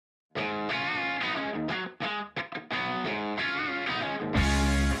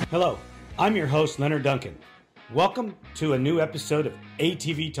Hello, I'm your host, Leonard Duncan. Welcome to a new episode of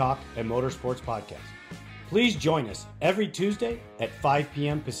ATV Talk and Motorsports Podcast. Please join us every Tuesday at 5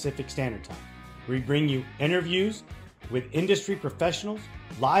 p.m. Pacific Standard Time. We bring you interviews with industry professionals,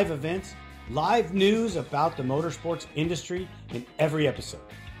 live events, live news about the motorsports industry in every episode.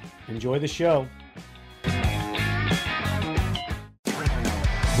 Enjoy the show.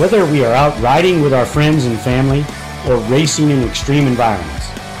 Whether we are out riding with our friends and family or racing in extreme environments,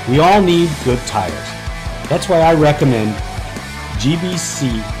 we all need good tires. That's why I recommend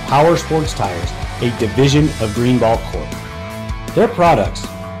GBC Power Sports Tires, a division of Greenball Corp. Their products,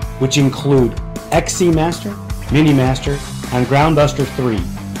 which include XC Master, Mini Master, and Groundbuster 3,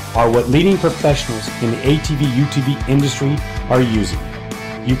 are what leading professionals in the ATV UTV industry are using.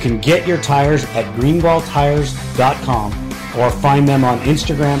 You can get your tires at greenballtires.com or find them on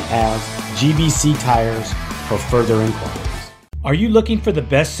Instagram as GBC Tires for further inquiries. Are you looking for the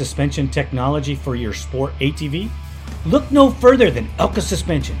best suspension technology for your sport ATV? Look no further than Elka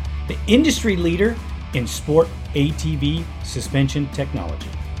Suspension, the industry leader in sport ATV suspension technology.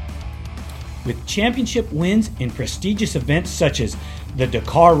 With championship wins in prestigious events such as the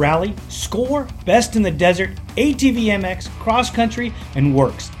Dakar Rally, SCORE, Best in the Desert, ATV MX, Cross Country, and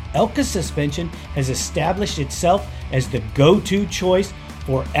Works, Elka Suspension has established itself as the go-to choice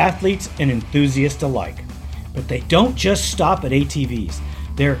for athletes and enthusiasts alike. But they don't just stop at ATVs.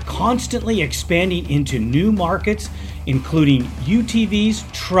 They're constantly expanding into new markets, including UTVs,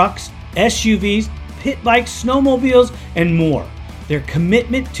 trucks, SUVs, pit bikes, snowmobiles, and more. Their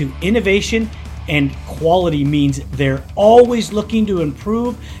commitment to innovation and quality means they're always looking to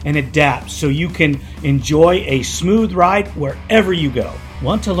improve and adapt so you can enjoy a smooth ride wherever you go.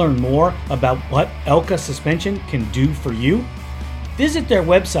 Want to learn more about what Elka Suspension can do for you? Visit their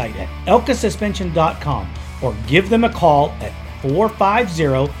website at elkasuspension.com or give them a call at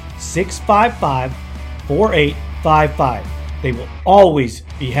 450-655-4855. They will always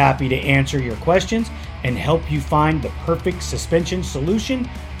be happy to answer your questions and help you find the perfect suspension solution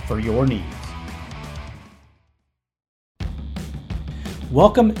for your needs.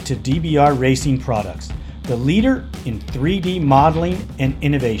 Welcome to DBR Racing Products, the leader in 3D modeling and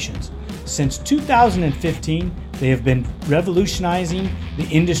innovations. Since 2015, they have been revolutionizing the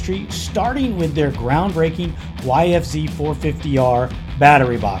industry, starting with their groundbreaking YFZ 450R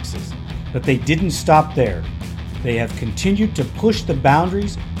battery boxes. But they didn't stop there. They have continued to push the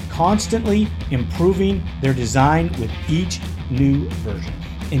boundaries, constantly improving their design with each new version.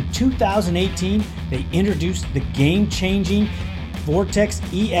 In 2018, they introduced the game-changing Vortex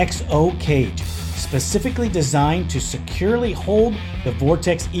EXO cage, specifically designed to securely hold the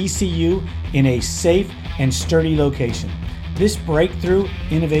Vortex ECU in a safe and sturdy location. This breakthrough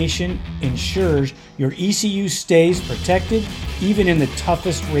innovation ensures your ECU stays protected even in the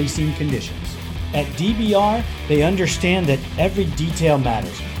toughest racing conditions. At DBR, they understand that every detail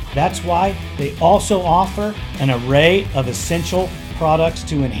matters. That's why they also offer an array of essential products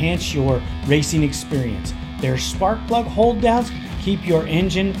to enhance your racing experience. Their spark plug hold downs keep your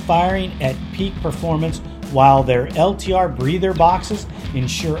engine firing at peak performance, while their LTR breather boxes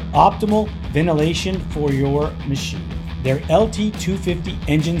ensure optimal ventilation for your machine. Their LT250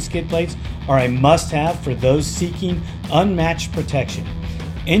 engine skid plates are a must-have for those seeking unmatched protection.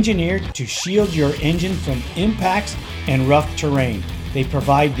 Engineered to shield your engine from impacts and rough terrain, they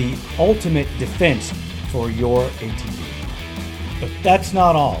provide the ultimate defense for your ATV. But that's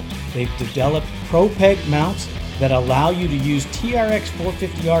not all. They've developed ProPeg mounts that allow you to use TRX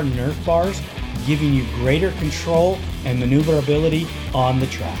 450R Nerf bars, giving you greater control and maneuverability on the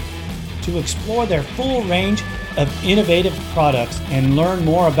track. To explore their full range of innovative products and learn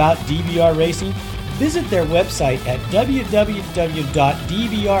more about DBR Racing, visit their website at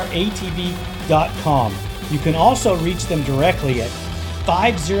www.dbratv.com. You can also reach them directly at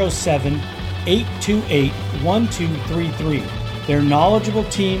 507-828-1233. Their knowledgeable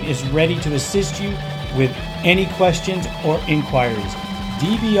team is ready to assist you with any questions or inquiries.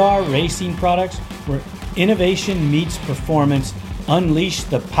 DBR Racing Products, where innovation meets performance. Unleash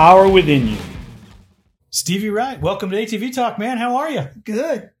the power within you. Stevie Wright, welcome to ATV Talk, man. How are you?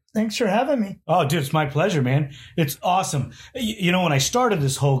 Good. Thanks for having me. Oh, dude, it's my pleasure, man. It's awesome. You know, when I started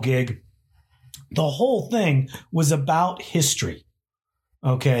this whole gig, the whole thing was about history.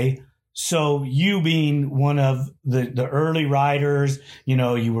 Okay. So you being one of the early riders, you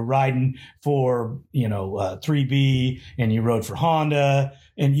know, you were riding for, 3B and you rode for Honda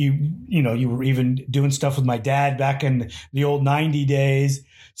and you were even doing stuff with my dad back in the old 90 days.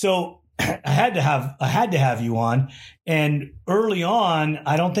 So I had to have you on. And early on,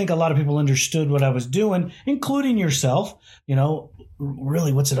 I don't think a lot of people understood what I was doing, including yourself. You know,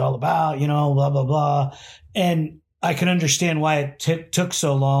 really, what's it all about? Blah, blah, blah. And I can understand why it took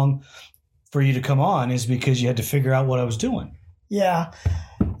so long for you to come on, is because you had to figure out what I was doing. Yeah.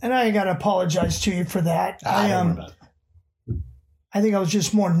 And I got to apologize to you for that. I think I was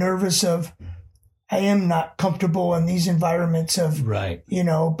just more nervous I am not comfortable in these environments right.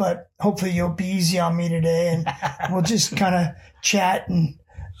 But hopefully you'll be easy on me today and we'll just kind of chat and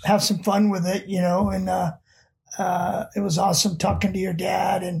have some fun with it, and it was awesome talking to your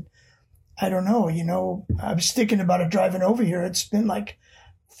dad. And I don't know, I was thinking about it driving over here. It's been like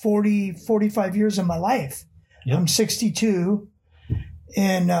 45 years of my life. Yep. I'm 62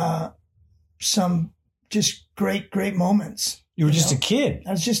 and some just great moments. You were just a kid.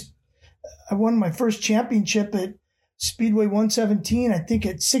 I won my first championship at Speedway 117, I think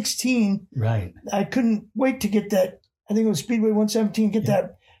at 16. Right. I couldn't wait to get that. I think it was Speedway 117,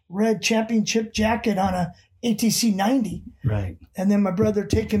 that red championship jacket on a ATC 90. Right. And then my brother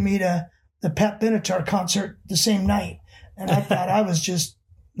taking me to the Pat Benatar concert the same night. And I thought I was just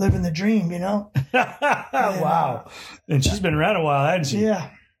living the dream, Wow. And she's been around a while, hasn't she?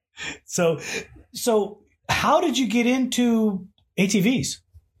 Yeah. So how did you get into ATVs?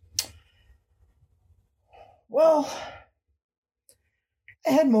 Well,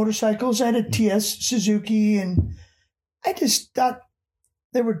 I had motorcycles. I had a TS Suzuki, and I just thought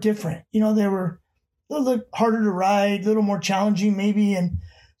they were different. They were a little harder to ride, a little more challenging maybe. And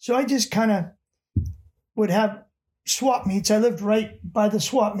so I just kind of would have swap meets. I lived right by the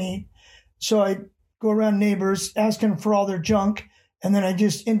swap meet. So I'd go around neighbors asking for all their junk, and then I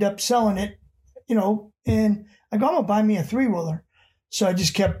just end up selling it, and I go, I'm going to buy me a 3-wheeler. So I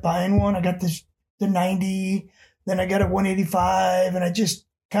just kept buying one. I got the 90, then I got a 185, and I just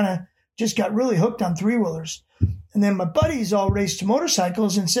got really hooked on 3-wheelers. And then my buddies all raced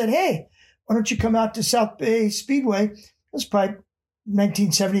motorcycles and said, hey, why don't you come out to South Bay Speedway? It was probably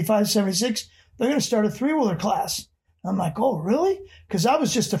 1975, 76. They're going to start a 3-wheeler class. I'm like, oh, really? Because I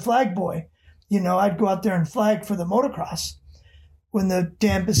was just a flag boy. I'd go out there and flag for the motocross when the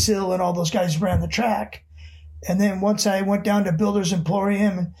Dan Basil and all those guys ran the track. And then once I went down to Builder's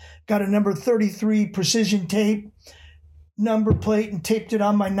Emporium and got a number 33 precision tape number plate and taped it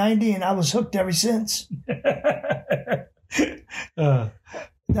on my 90, and I was hooked ever since. I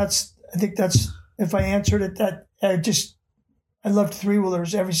think that's, if I answered it, that I loved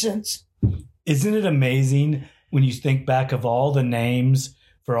 3-wheelers ever since. Isn't it amazing when you think back of all the names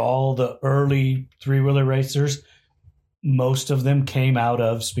for all the early 3-wheeler racers? Most of them came out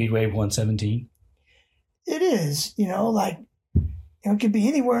of Speedway 117. It is, it could be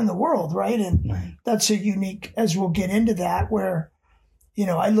anywhere in the world, right? And that's a unique, as we'll get into that, where,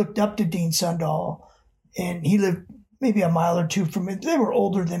 I looked up to Dean Sundahl, and he lived maybe a mile or two from me. They were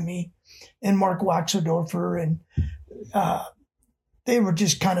older than me, and Mark Waxerdorfer, and they were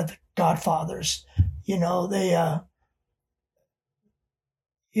just kind of the godfathers. They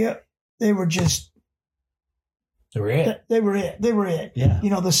were just, They were it. They were it. Yeah.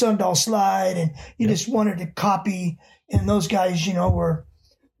 The Sundahl slide, and you just wanted to copy. And those guys, were,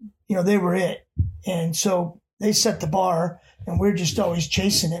 they were it. And so they set the bar, and we're just always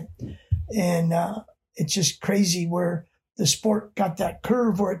chasing it. And it's just crazy where the sport got that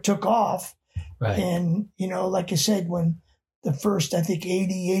curve where it took off. Right. And, like I said, when the first, I think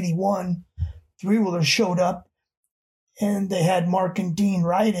 80, 81 3-wheelers showed up, and they had Mark and Dean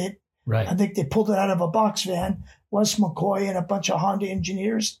ride it. Right. I think they pulled it out of a box van, Wes McCoy and a bunch of Honda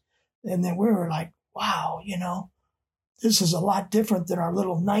engineers. And then we were like, wow, this is a lot different than our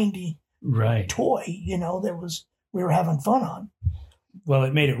little 90 toy, we were having fun on. Well,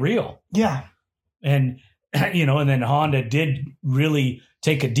 it made it real. Yeah. And, and then Honda did really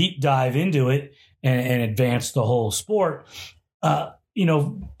take a deep dive into it and advance the whole sport.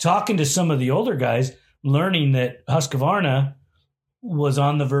 Talking to some of the older guys, learning that Husqvarna was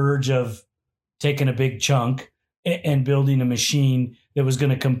on the verge of taking a big chunk and building a machine that was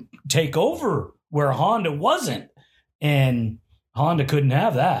going to take over where Honda wasn't. And Honda couldn't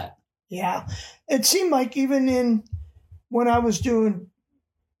have that. Yeah. It seemed like even when I was doing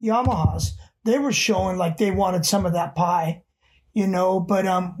Yamahas, they were showing like they wanted some of that pie, but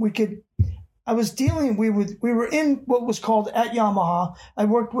we were in what was called at Yamaha. I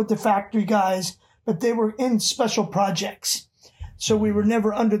worked with the factory guys, but they were in special projects. So we were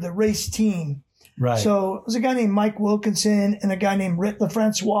never under the race team. Right. So it was a guy named Mike Wilkinson and a guy named Rit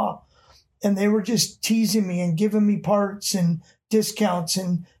LaFrancois. And they were just teasing me and giving me parts and discounts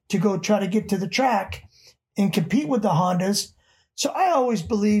and to go try to get to the track and compete with the Hondas. So I always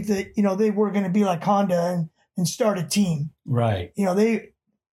believed that, they were going to be like Honda and start a team. Right.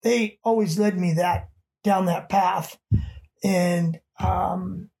 They always led me down that path. And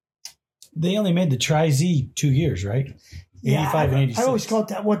They only made the Tri-Z 2 years, right? 85 and 86. I always call it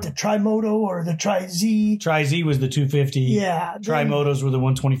that, the Tri-Moto or the Tri-Z. Tri-Z was the 250. Yeah. Tri-Motos were the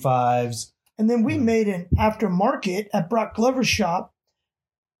 125s. And then we made an aftermarket at Brock Glover's shop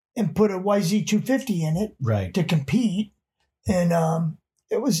and put a YZ 250 in it to compete. And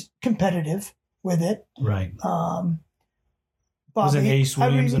it was competitive with it. Right. Was it Ace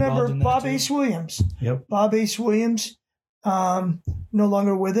Williams? I remember Bob Ace Williams. Yep. Bob Ace Williams, no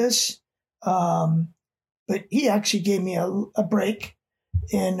longer with us. But he actually gave me a break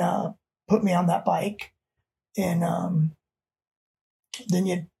and put me on that bike. And then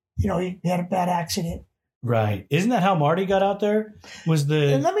he had a bad accident. Right. Isn't that how Marty got out there?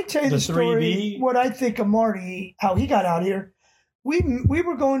 And let me tell you the story, what I think of Marty, how he got out here. We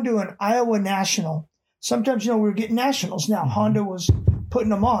were going to an Iowa National. Sometimes, we were getting nationals now. Mm-hmm. Honda was putting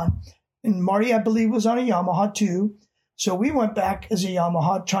them on. And Marty, I believe, was on a Yamaha too. So we went back as a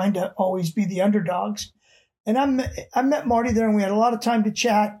Yamaha, trying to always be the underdogs. And I met Marty there, and we had a lot of time to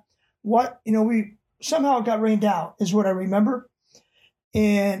chat. We somehow got rained out, is what I remember.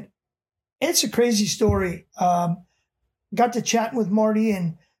 And it's a crazy story. Got to chatting with Marty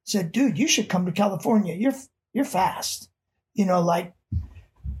and said, dude, you should come to California. You're fast.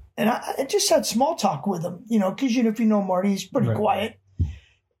 And I just had small talk with him, because if you know Marty, he's pretty quiet.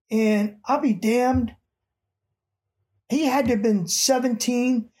 And I'll be damned. He had to have been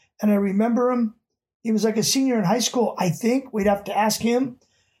 17, and I remember him. He was like a senior in high school, I think. We'd have to ask him.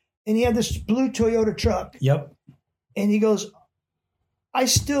 And he had this blue Toyota truck. Yep. And he goes, I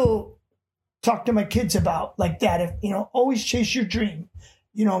still talk to my kids about like that. If, always chase your dream.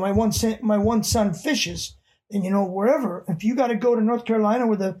 My one son fishes. And, wherever, if you got to go to North Carolina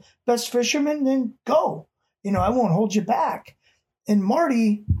with the best fishermen, then go. I won't hold you back. And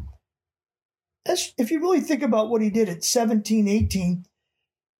Marty, if you really think about what he did at 17, 18,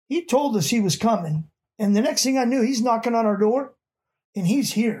 he told us he was coming. And the next thing I knew, he's knocking on our door and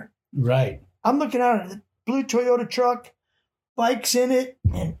he's here. Right. I'm looking out at the blue Toyota truck, bikes in it,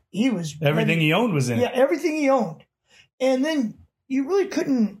 and he was everything he owned was in it. Yeah, everything he owned. And then you really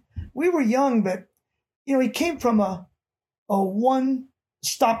couldn't, we were young, but he came from a one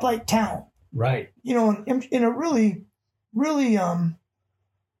stoplight town. Right. In a really, really,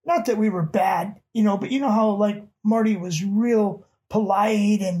 not that we were bad, but how like Marty was real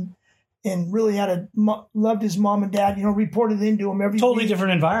polite and really loved his mom and dad, reported into him every totally week.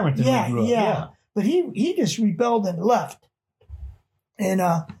 Different environment than we grew up. Yeah. But he just rebelled and left. And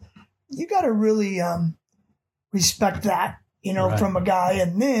you got to really respect that, from a guy.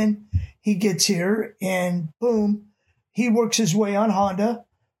 And then he gets here and boom, he works his way on Honda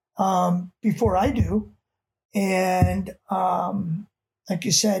before I do. And like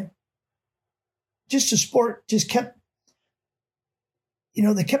you said, just the sport just kept,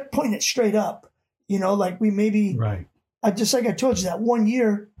 they kept pointing it straight up, like we maybe, right. Just like I told you that one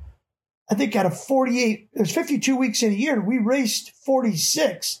year, I think out of 48, it was 52 weeks in a year, we raced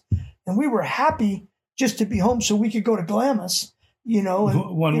 46 and we were happy just to be home so we could go to Glamis,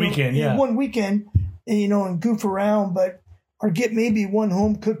 one weekend, and goof around, or get maybe one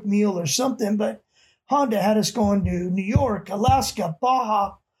home cooked meal or something. But Honda had us going to New York, Alaska,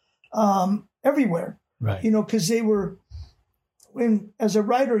 Baja, everywhere, right. Because they were, as a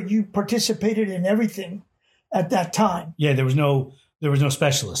rider, you participated in everything at that time. Yeah. There was no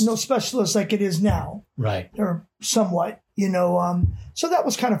specialist. No specialist like it is now. Right. Or somewhat, so that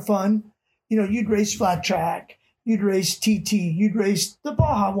was kind of fun. You'd race flat track, you'd race TT, you'd race the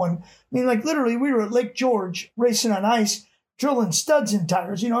Baja one. I mean, like literally we were at Lake George racing on ice, drilling studs in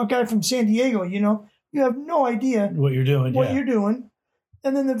tires, a guy from San Diego, you have no idea what you're doing. You're doing.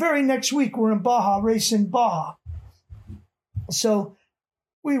 And then the very next week we're in Baja racing Baja. So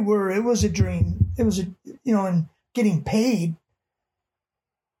it was a dream. It was and getting paid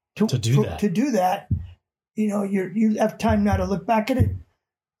to do that, you have time now to look back at it.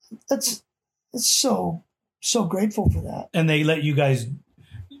 That's so grateful for that. And they let you guys,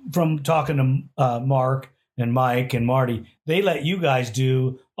 from talking to Mark and Mike and Marty, they let you guys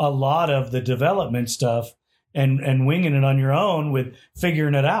do a lot of the development stuff and winging it on your own with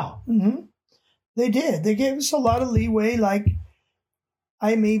figuring it out. Mm-hmm. They did. They gave us a lot of leeway. Like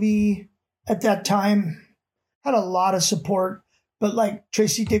I maybe at that time had a lot of support, but like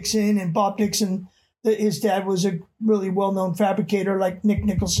Tracy Dixon and Bob Dixon, his dad was a really well-known fabricator like Nick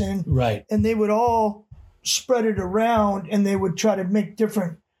Nicholson. Right. And they would all spread it around and they would try to make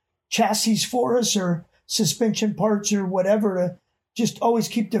different chassis for us or suspension parts or whatever to just always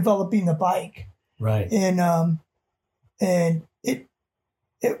keep developing the bike. Right. And it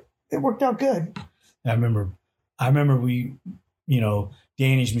worked out good. I remember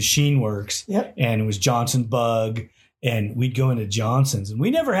Danish Machine Works, Yep. and it was Johnson Bug, and we'd go into Johnson's, and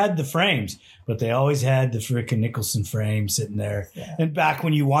we never had the frames, but they always had the frickin' Nicholson frame sitting there. Yeah. And back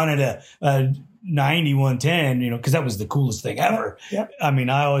when you wanted a 9110, because that was the coolest thing ever. Yep. I mean,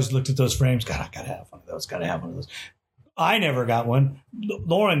 I always looked at those frames. God, I gotta have one of those. Gotta have one of those. I never got one.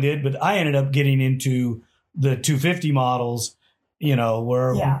 Lauren did, but I ended up getting into the 250 models,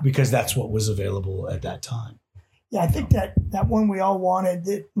 because that's what was available at that time. Yeah, I think that that one we all wanted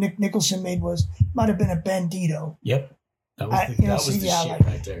that Nick Nicholson made might have been a Bandito. Yep. That was the shit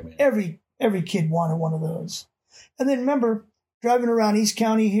right there, man. Every kid wanted one of those. And then remember, driving around East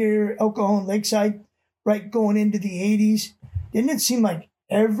County here, El Cajon, Lakeside, right, going into the 80s, didn't it seem like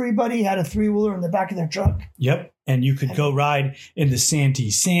everybody had a three-wheeler in the back of their truck? Yep. And you could go ride in the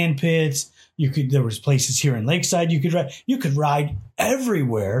Santee sand pits. There was places here in Lakeside you could ride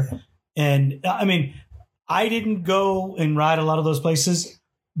everywhere. And I mean, I didn't go and ride a lot of those places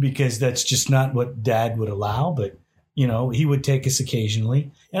because that's just not what Dad would allow. But, he would take us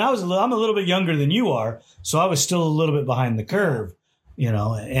occasionally. And I'm a little bit younger than you are. So I was still a little bit behind the curve,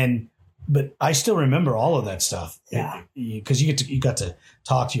 but I still remember all of that stuff. Yeah. Because you got to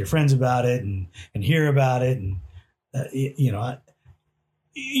talk to your friends about it and hear about it. And,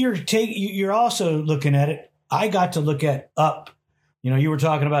 you're also looking at it. I got to look at up. You were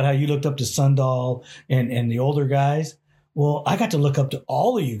talking about how you looked up to Sundahl and the older guys. Well, I got to look up to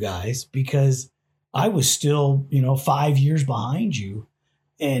all of you guys because I was still, 5 years behind you.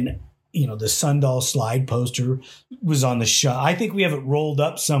 And, the Sundahl slide poster was on the shop. I think we have it rolled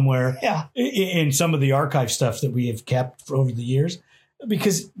up somewhere in some of the archive stuff that we have kept for over the years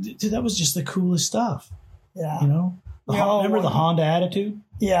because that was just the coolest stuff. Yeah. Remember the Honda Attitude?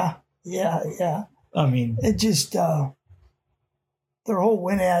 Yeah. I mean, it just, their whole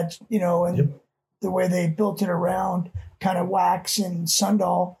win ads, and the way they built it around kind of Wax and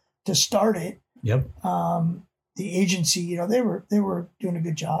Sundahl to start it. Yep. The agency, they were doing a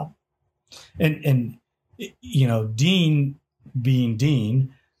good job. And Dean, being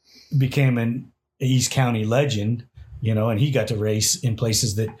Dean, became an East County legend, and he got to race in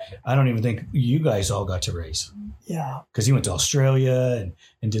places that I don't even think you guys all got to race. Yeah. Because he went to Australia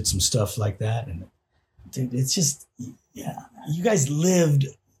and did some stuff like that. And dude, it's just, you guys lived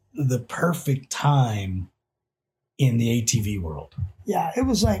the perfect time in the ATV world. Yeah, it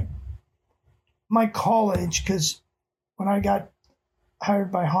was like my college, because when I got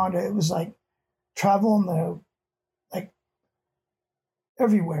hired by Honda, it was like traveling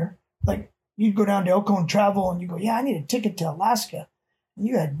everywhere. Like you'd go down to Elko and travel and you go, yeah, I need a ticket to Alaska. And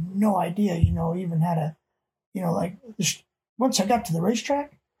you had no idea, even how to, once I got to the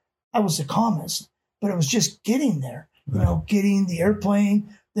racetrack, I was the calmest, but it was just getting there, getting the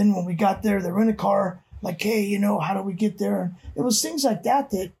airplane. Then when we got there, the rent-a-car, like, hey, how do we get there? And it was things like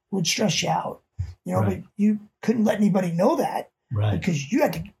that would stress you out, but you couldn't let anybody know that. Right. Because you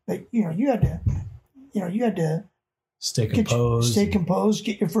had to stay composed,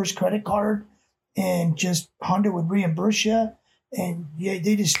 get your first credit card, and just Honda would reimburse you, and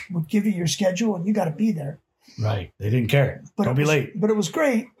they just would give you your schedule, and you got to be there. Right. They didn't care. Don't be late. But it was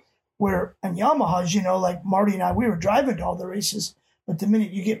great. Where on Yamahas, like Marty and I, we were driving to all the races, but the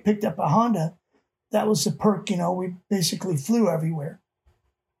minute you get picked up by Honda, that was the perk. We basically flew everywhere.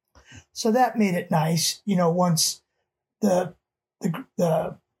 So that made it nice. Once the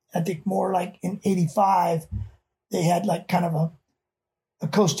I think more like in '85, they had like kind of a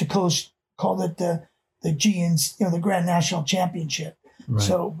coast to coast, called it the GNs, the Grand National Championship. Right.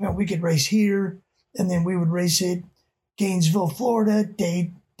 So we could race here, and then we would race it Gainesville, Florida,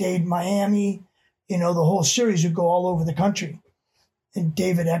 Dade, Miami. The whole series would go all over the country. And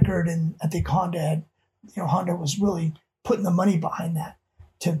David Eckert and I think Honda was really putting the money behind that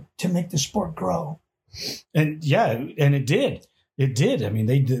to make the sport grow. And and it did. It did. I mean,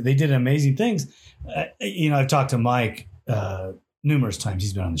 they did amazing things. I've talked to Mike numerous times.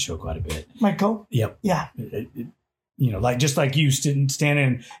 He's been on the show quite a bit. Mike Coe? Yep. Yeah. Just like you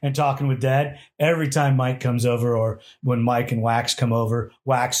standing and talking with Dad. Every time Mike comes over, or when Mike and Wax come over,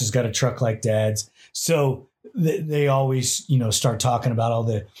 Wax has got a truck like Dad's. So they always, start talking about all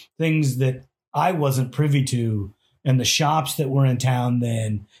the things that I wasn't privy to, and the shops that were in town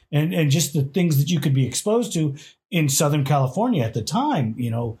then, and just the things that you could be exposed to in Southern California at the time,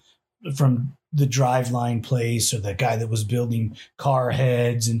 from the driveline place or the guy that was building car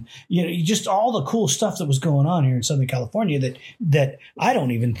heads, and just all the cool stuff that was going on here in Southern California that I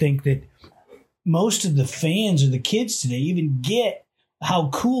don't even think that most of the fans or the kids today even get how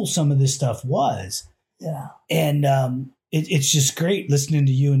cool some of this stuff was. Yeah. And it's just great listening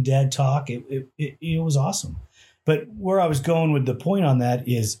to you and Dad talk. It was awesome. But where I was going with the point on that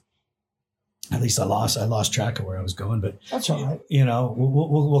is, at least I lost track of where I was going, but That's all right. You know,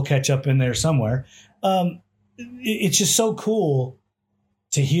 we'll catch up in there somewhere. It's just so cool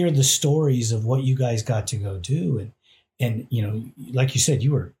to hear the stories of what you guys got to go do. And, you know, like you said,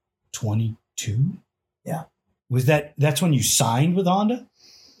 you were 22. Yeah. That's when you signed with Honda?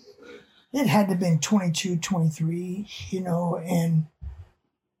 It had to have been 22, 23, you know, and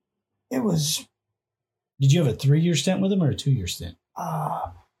it was. Did you have a 3-year stint with them or a 2-year stint?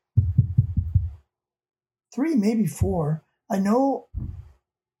 3, maybe 4. I know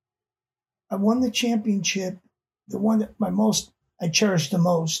I won the championship, the one that I cherished the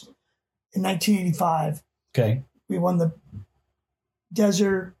most, in 1985. Okay. We won the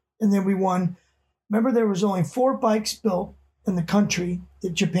desert, and then we won. Remember, there was only 4 bikes built in the country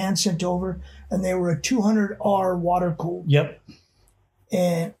that Japan sent over, and they were a 200R water cooled. Yep.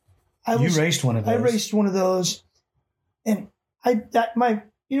 And you raced one of those. I raced one of those, and when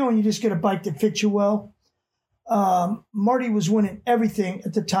you just get a bike that fits you well. Marty was winning everything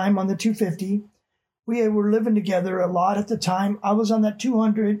at the time on the 250. We were living together a lot at the time. I was on that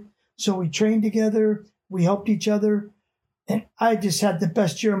 200, so we trained together. We helped each other, and I just had the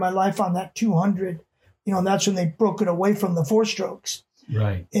best year of my life on that 200. You know, and that's when they broke it away from the 4-strokes.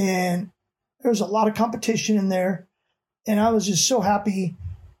 Right. And there was a lot of competition in there, and I was just so happy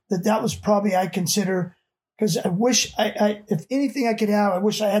that was probably, I consider, because I wish if anything I could have, I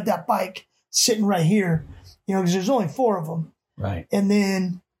wish I had that bike sitting right here. You know, because there's only 4 of them. Right. And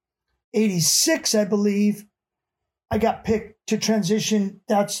then 86, I believe, I got picked to transition.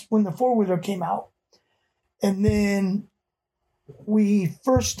 That's when the 4-wheeler came out. And then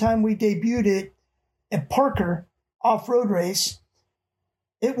first time we debuted it at Parker off-road race,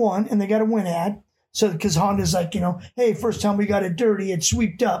 it won, and they got a win ad. So, because Honda's like, you know, hey, first time we got it dirty, it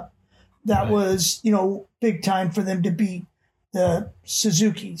sweeped up. That was, you know, big time for them to beat the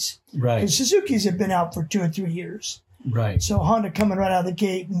Suzukis. Right. The Suzukis had been out for 2 or 3 years. Right. So Honda coming right out of the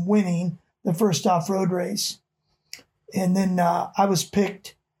gate and winning the first off-road race. And then I was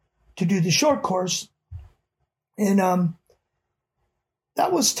picked to do the short course. And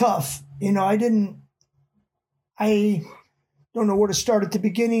that was tough. You know, I don't know where to start at the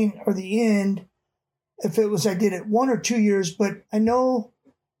beginning or the end. If it was I did it 1 or 2 years, but I know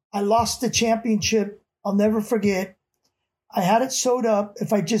I lost the championship. I'll never forget. I had it sewed up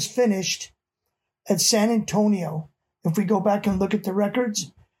if I just finished at San Antonio. If we go back and look at the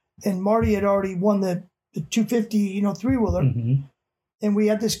records, and Marty had already won the 250, you know, 3-wheeler. Mm-hmm. And we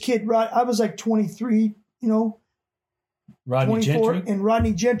had this kid, I was like 23, you know, Rodney 24, Gentry? and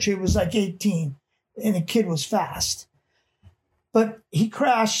Rodney Gentry was like 18, and the kid was fast. But he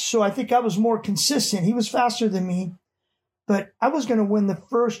crashed, so I think I was more consistent. He was faster than me, but I was going to win the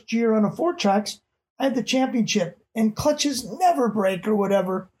first year on a 4-tracks. I had the championship, and clutches never break or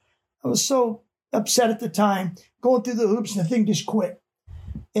whatever. I was so upset at the time, going through the hoops, and the thing just quit.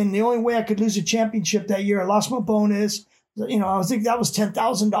 And the only way I could lose a championship that year, I lost my bonus. You know, I think that was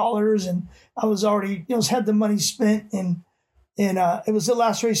 $10,000, and I was already, you know, had the money spent, and it was the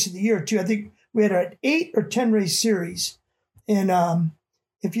last race of the year too. I think we had an 8 or 10 race series, and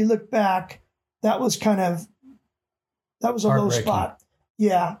if you look back, that was a low spot.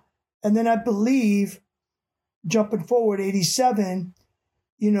 Yeah, and then I believe, jumping forward, 87,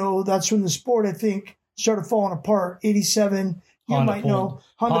 you know, that's when the sport, I think, started falling apart. 87,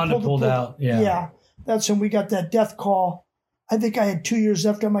 Honda pulled out. Yeah. That's when we got that death call. I think I had 2 years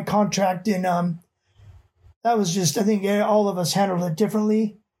left on my contract, and that was just, I think all of us handled it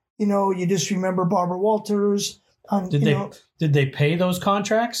differently. You know, you just remember Barbara Walters. Did they pay those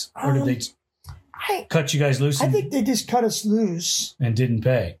contracts, or did they cut you guys loose? I think they just cut us loose and didn't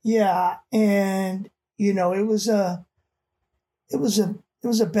pay. Yeah, and you know, it was a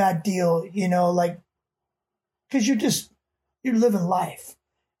bad deal. You know, like, because you're living life.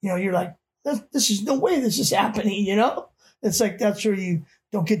 You know, you're like, this is no way this is happening. You know, it's like that's where you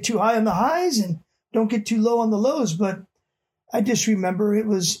don't get too high on the highs and don't get too low on the lows. But I just remember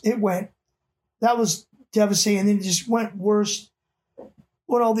that was devastating. And then it just went worse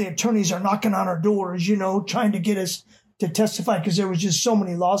when all the attorneys are knocking on our doors, you know, trying to get us to testify because there was just so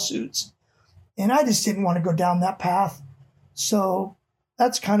many lawsuits. And I just didn't want to go down that path. So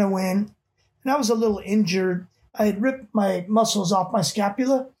that's kind of when, and I was a little injured. I had ripped my muscles off my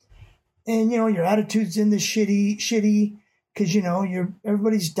scapula. And, you know, your attitude's in the shitty, because, you know,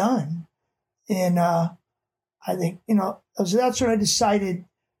 everybody's done. And I think, you know, that's when I decided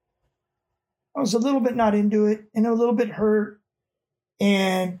I was a little bit not into it and a little bit hurt.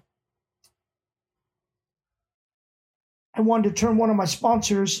 And I wanted to turn one of my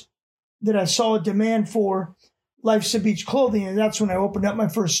sponsors that I saw a demand for Life's a Beach Clothing, and that's when I opened up my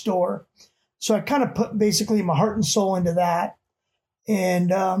first store. So I kind of put basically my heart and soul into that, and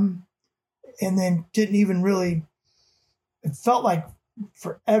then didn't even really. It felt like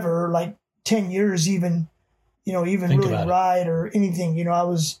forever, like 10 years, even really ride or anything. I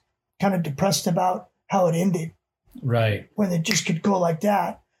was kind of depressed about how it ended. Right. When it just could go like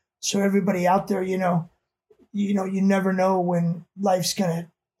that. So everybody out there, you never know when life's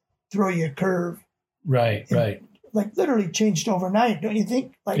gonna throw you a curve. Right. And, right. Like literally changed overnight, don't you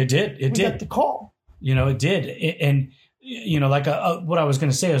think? Like it did. It did. Got the call. It did. And like what I was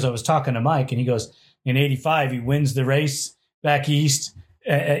going to say is I was talking to Mike, and he goes, in '85 he wins the race back east.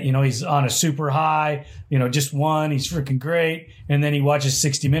 He's on a super high. Just won. He's freaking great. And then he watches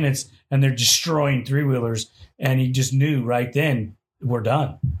 60 Minutes, and they're destroying three-wheelers, and he just knew right then, we're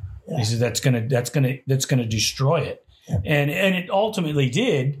done. Yeah. He said that's gonna destroy it. Yeah. And it ultimately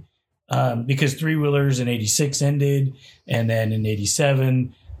did, because three-wheelers in '86 ended, and then in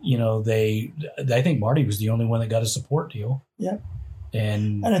 '87, I think Marty was the only one that got a support deal. Yeah.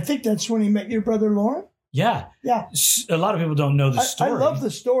 And I think that's when he met your brother Lauren. Yeah. Yeah. A lot of people don't know the story. I love the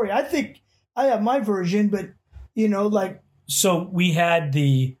story. I think I have my version, but So we had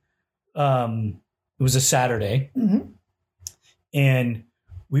it was a Saturday, mm-hmm. and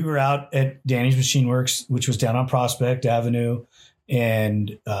we were out at Danny's Machine Works, which was down on Prospect Avenue.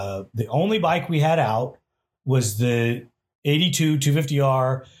 And the only bike we had out was the 82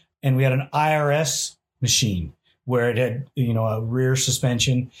 250R, and we had an IRS machine where it had, a rear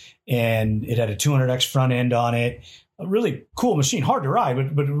suspension, and it had a 200X front end on it. A really cool machine, hard to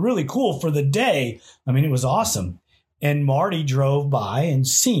ride, but really cool for the day. I mean, it was awesome. And Marty drove by and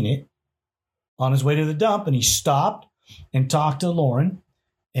seen it on his way to the dump, and he stopped and talked to Lauren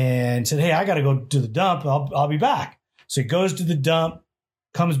and said, "Hey, I got to go to the dump. I'll be back." So he goes to the dump,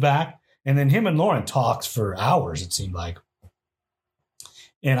 comes back, and then him and Lauren talks for hours, it seemed like.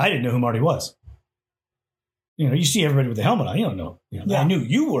 And I didn't know who Marty was. You see everybody with the helmet on. You don't know. Yeah. I knew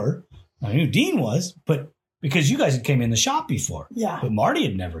you were. I knew Dean was, but because you guys had came in the shop before. Yeah. But Marty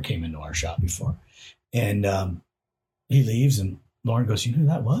had never came into our shop before. And he leaves, and Lauren goes, "You knew who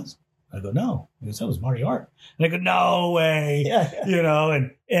that was?" I go, "No." He goes, "That was Marty Hart." And I go, "No way." Yeah.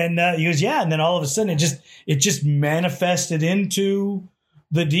 And he goes, "Yeah." And then all of a sudden it just manifested into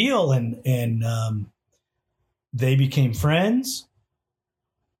the deal, and they became friends.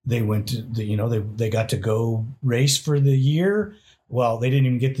 They went to they got to go race for the year. Well, they didn't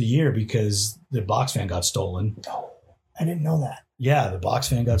even get the year because the box van got stolen. Oh, I didn't know that. Yeah, the box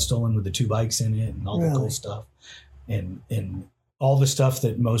van got stolen with the two bikes in it and all the cool stuff. And all the stuff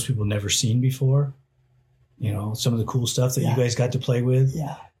that most people never seen before. Some of the cool stuff that you guys got to play with.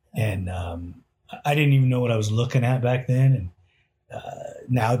 Yeah. And I didn't even know what I was looking at back then. And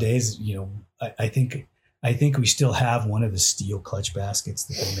nowadays, I think we still have one of the steel clutch baskets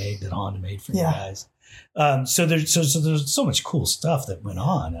that Honda made for you guys. So there's so much cool stuff that went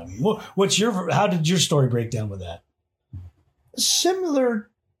on. I mean, how did your story break down with that? Similar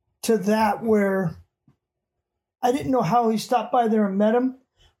to that, where I didn't know how he stopped by there and met him,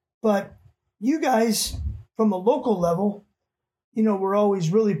 but you guys from a local level, were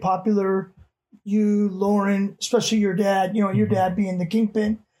always really popular. You, Lauren, especially your dad, your dad being the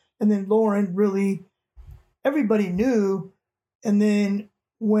kingpin, and then Lauren, really everybody knew. And then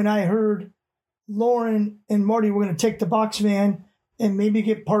when I heard Lauren and Marty were going to take the box van and maybe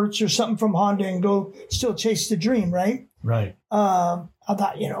get parts or something from Honda and go still chase the dream, right? Right. I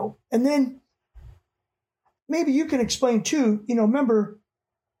thought, and then maybe you can explain too, remember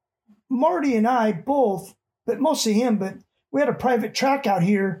Marty and I both, but mostly him, but we had a private track out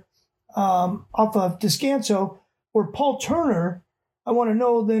here off of Descanso where Paul Turner, I want to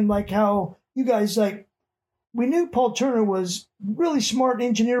know then how you guys we knew Paul Turner was really smart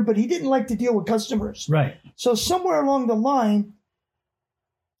engineer, but he didn't like to deal with customers. Right. So somewhere along the line,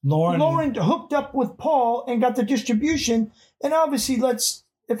 Lauren hooked up with Paul and got the distribution. And obviously,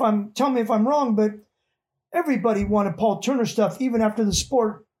 tell me if I'm wrong, but everybody wanted Paul Turner stuff, even after the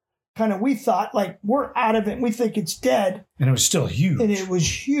sport. Kind of, we thought we're out of it and we think it's dead. And it was still huge. And it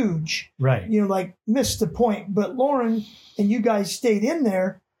was huge. Right. Missed the point. But Lauren and you guys stayed in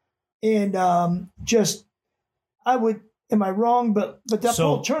there, and am I wrong? But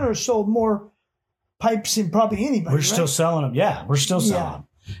Paul Turner sold more pipes than probably anybody. We're still selling them. Yeah, we're still selling them.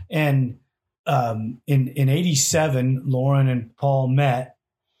 And in '87, Lauren and Paul met.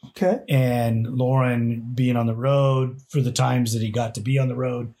 Okay. And Lauren, being on the road for the times that he got to be on the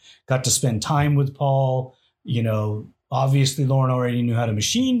road, got to spend time with Paul. Obviously Lauren already knew how to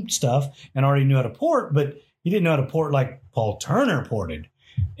machine stuff and already knew how to port, but he didn't know how to port like Paul Turner ported.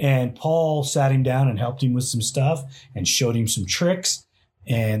 And Paul sat him down and helped him with some stuff and showed him some tricks.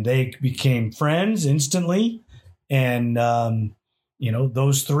 And they became friends instantly. And,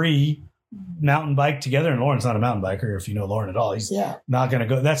 those three mountain bike together. And Lauren's not a mountain biker, if you know Lauren at all. He's not going to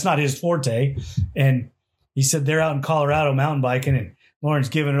go. That's not his forte. And he said they're out in Colorado mountain biking, and Lauren's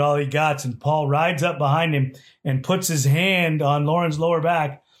giving it all he got. And Paul rides up behind him and puts his hand on Lauren's lower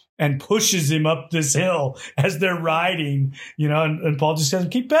back and pushes him up this hill as they're riding, and Paul just says,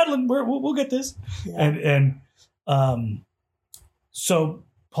 keep pedaling. We'll get this. Yeah. So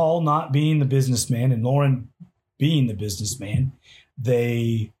Paul not being the businessman and Lauren being the businessman,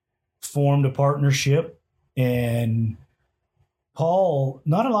 they formed a partnership. And Paul,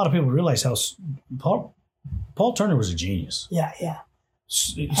 not a lot of people realize how Paul Turner was a genius. Yeah.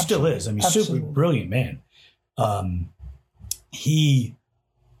 He still is. I mean, super brilliant man. He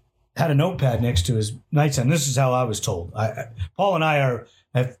had a notepad next to his nightstand. This is how I was told. Paul and I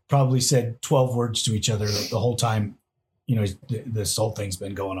have probably said 12 words to each other the whole time, this whole thing's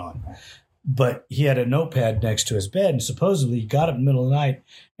been going on. But he had a notepad next to his bed, and supposedly he got up in the middle of the night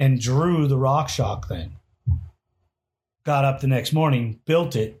and drew the RockShox thing. Got up the next morning,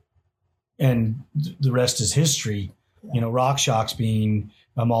 built it, and the rest is history. RockShox being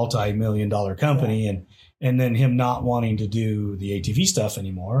a multi-million-dollar company, and then him not wanting to do the ATV stuff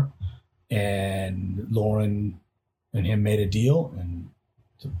anymore. And Lauren and him made a deal, and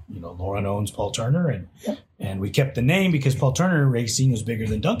Lauren owns Paul Turner, and we kept the name because Paul Turner Racing was bigger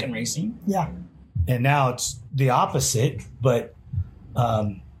than Duncan Racing. Yeah. And now it's the opposite, but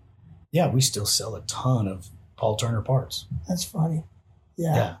we still sell a ton of Paul Turner parts. That's funny.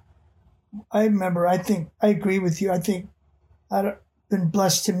 Yeah. I remember, I think, I agree with you. I think I've been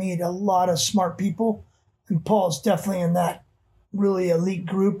blessed to meet a lot of smart people, and Paul's definitely in that really elite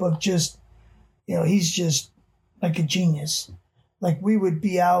group of just, he's just like a genius. Like we would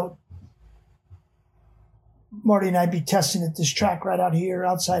be out, Marty and I'd be testing at this track right out here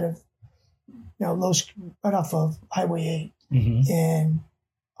outside of, right off of Highway 8. Mm-hmm. And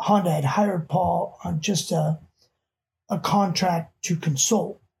Honda had hired Paul on just a contract to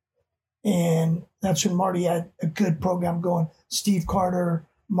consult. And that's when Marty had a good program going. Steve Carter,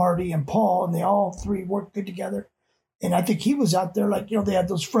 Marty, and Paul, and they all three worked good together. And I think he was out there, they had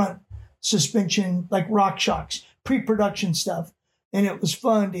those front suspension, like RockShox, pre-production stuff. And it was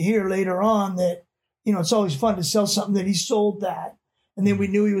fun to hear later on that, it's always fun to sell something that he sold that. And then we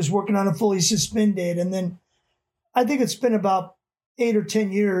knew he was working on a fully suspended. And then I think it's been about 8 or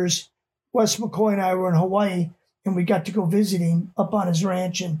 10 years. Wes McCoy and I were in Hawaii, and we got to go visit him up on his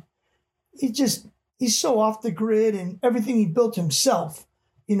ranch. And he's so off the grid, and everything he built himself,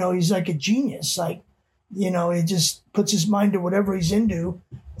 he's like a genius. He just puts his mind to whatever he's into.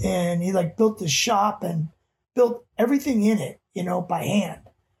 And he built the shop and built everything in it, by hand,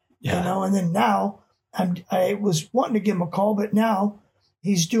 and then now I was wanting to give him a call, but now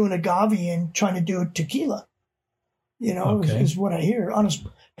he's doing agave and trying to do tequila, is what I hear. Honest,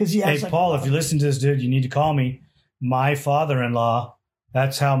 because he has. Hey, Paul, if you listen to this, dude, you need to call me. My father-in-law.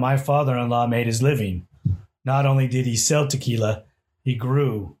 That's how my father-in-law made his living. Not only did he sell tequila, he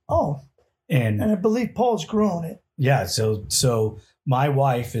grew. Oh, and I believe Paul's grown it. Yeah. So my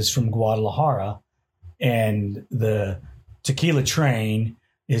wife is from Guadalajara, and the tequila train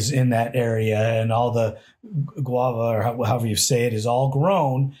is in that area, and all the guava, or however you say it, is all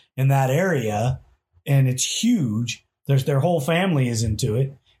grown in that area, and it's huge. Their whole family is into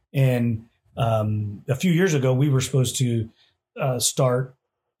it. And a few years ago, we were supposed to start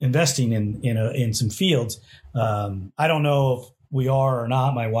investing in some fields. I don't know if we are or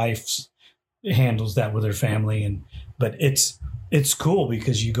not. My wife handles that with her family, but it's cool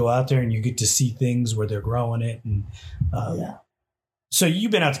because you go out there and you get to see things where they're growing it. And so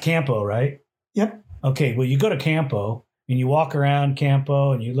you've been out to Campo, right? Yep. Okay. Well, you go to Campo and you walk around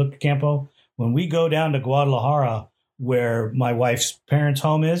Campo and you look at Campo. When we go down to Guadalajara, where my wife's parents'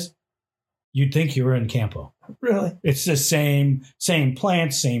 home is, you'd think you were in Campo. Really? It's the same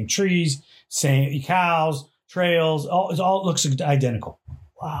plants, same trees, same cows, trails. It all looks identical.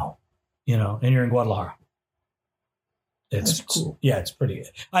 Wow. And you're in Guadalajara. That's cool. Yeah, it's pretty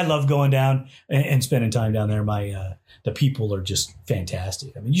good. I love going down and spending time down there. The people are just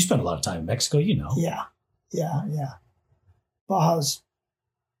fantastic. I mean, you spend a lot of time in Mexico, Yeah. Baja's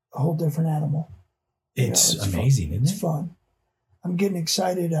a whole different animal. It's amazing, fun. Isn't it? It's fun. I'm getting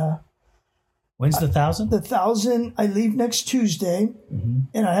excited. When's the 1,000? The 1,000, I leave next Tuesday,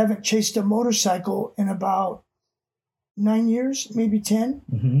 and I haven't chased a motorcycle in about 9 years, maybe 10.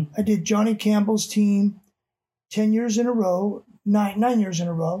 Mm-hmm. I did Johnny Campbell's team 10 years in a row, 9 years in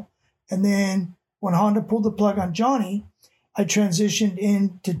a row. And then when Honda pulled the plug on Johnny, I transitioned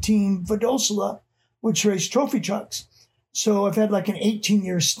into Team Vadosla, which raced trophy trucks. So I've had like an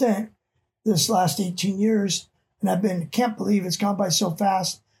 18-year stint this last 18 years, and can't believe it's gone by so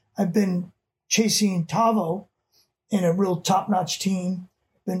fast. I've been chasing Tavo in a real top-notch team,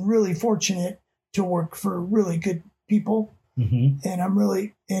 been really fortunate to work for really good people. Mm-hmm.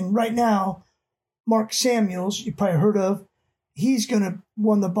 And right now, Mark Samuels, you probably heard of, he's going to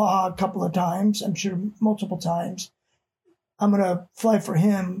won the Baja a couple of times, I'm sure multiple times. I'm going to fly for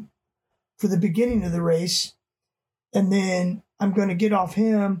him for the beginning of the race. And then I'm going to get off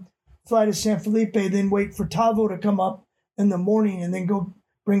him, fly to San Felipe, then wait for Tavo to come up in the morning and then go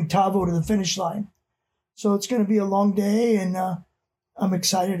bring Tavo to the finish line. So it's going to be a long day, and I'm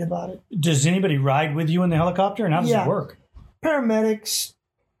excited about it. Does anybody ride with you in the helicopter, and how does it work? Paramedics,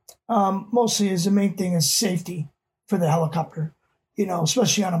 mostly is the main thing is safety for the helicopter,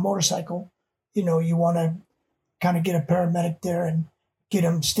 especially on a motorcycle. You want to kind of get a paramedic there and get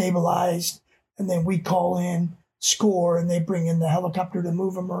them stabilized. And then we call in, score, and they bring in the helicopter to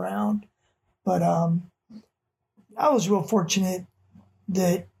move them around. But I was real fortunate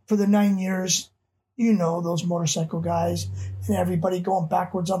that for the 9 years, those motorcycle guys and everybody going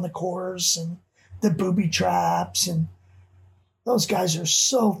backwards on the course and the booby traps, and those guys are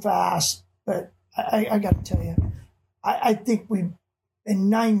so fast. But I got to tell you, I think in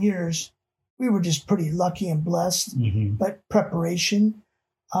 9 years, we were just pretty lucky and blessed. Mm-hmm. But preparation.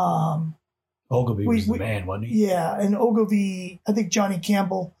 Ogilvy was the man, wasn't he? Yeah, and Ogilvy, I think Johnny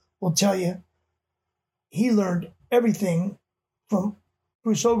Campbell will tell you, he learned everything from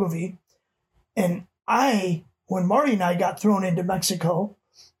Bruce Ogilvy. And when Marty and I got thrown into Mexico,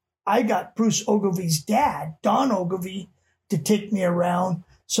 I got Bruce Ogilvy's dad, Don Ogilvy, to take me around.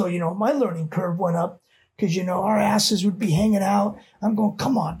 So, my learning curve went up because, our asses would be hanging out. I'm going,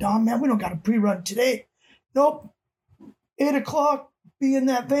 come on, Don, man, we don't got a pre-run today. Nope. 8:00, be in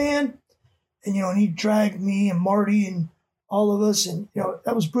that van. And, and he dragged me and Marty and all of us. And,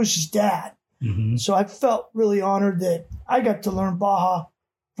 that was Bruce's dad. Mm-hmm. So I felt really honored that I got to learn Baja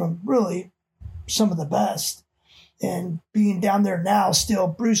from really some of the best. And being down there now still,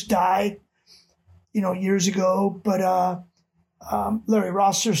 Bruce died, years ago. But Larry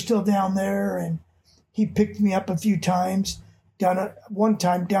Rosser's still down there. And he picked me up a few times. One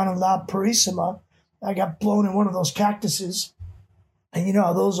time down in La Purísima, I got blown in one of those cactuses. And you know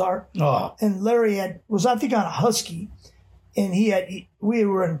how those are. Oh. And Larry was, I think, on a Husky. And we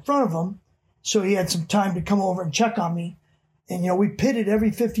were in front of him. So he had some time to come over and check on me. And, we pitted every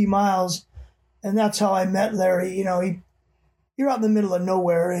 50 miles. And that's how I met Larry. You're out in the middle of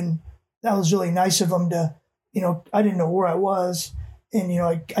nowhere. And that was really nice of him to, I didn't know where I was. And,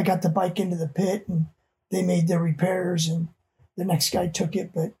 I got the bike into the pit and they made their repairs and the next guy took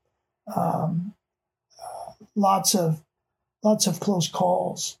it. But lots of close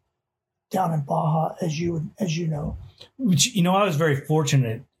calls down in Baja, as you know. Which, I was very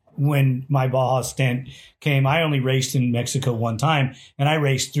fortunate when my Baja stint came. I only raced in Mexico one time, and I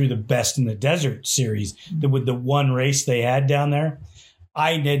raced through the Best in the Desert series. With the one race they had down there,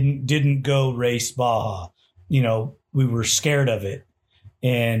 I didn't go race Baja. We were scared of it.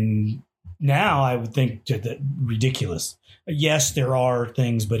 And now I would think that ridiculous. Yes, there are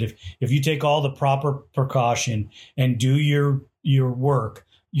things, but if you take all the proper precaution and do your work,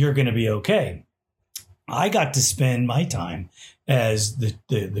 you're going to be okay. I got to spend my time as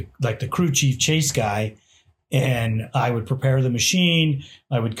the crew chief chase guy, and I would prepare the machine.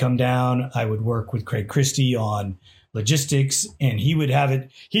 I would come down. I would work with Craig Christie on logistics, and he would have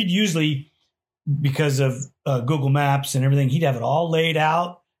it. He'd usually, because of Google Maps and everything, he'd have it all laid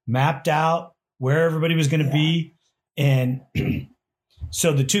out, mapped out, where everybody was going to be. And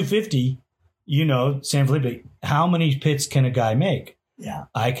so the 250, San Felipe, how many pits can a guy make? Yeah.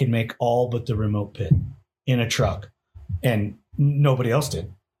 I could make all but the remote pit in a truck. And nobody else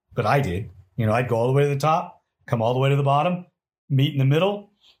did, but I did. I'd go all the way to the top, come all the way to the bottom, meet in the middle,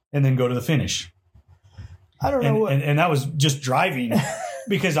 and then go to the finish. I don't know and that was just driving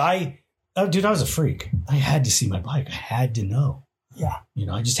because I was a freak. I had to see my bike. I had to know. Yeah.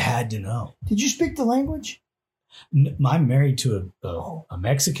 I just had to know. Did you speak the language? I'm married to a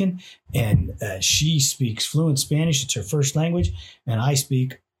Mexican, and she speaks fluent Spanish. It's her first language, and I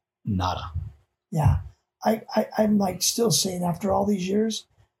speak nada. Yeah. I'm like still saying after all these years,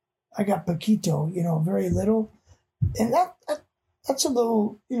 I got poquito, very little. And that's a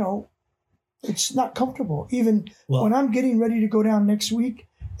little, it's not comfortable. Even when I'm getting ready to go down next week,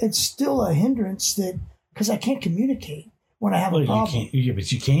 it's still a hindrance because I can't communicate when I have a problem.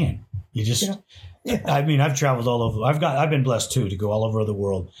 But you can. You just, I mean, I've traveled all over. I've been blessed too to go all over the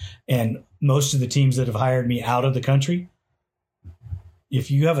world. And most of the teams that have hired me out of the country, if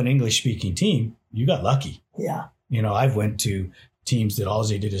you have an English speaking team, you got lucky. Yeah. I've went to teams that all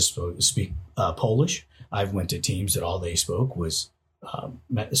they did is speak Polish. I've went to teams that all they spoke was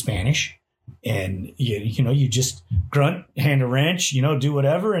Spanish. And you just grunt, hand a wrench, do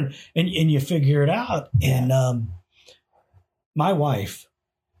whatever, and you figure it out. And my wife,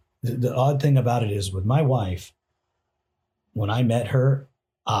 the odd thing about it is with my wife, when I met her,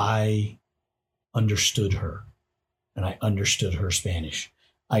 I understood her, and I understood her Spanish.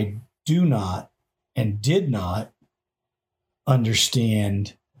 I do not and did not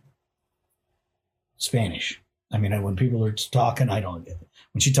understand Spanish. I mean, when people are talking, I don't get it.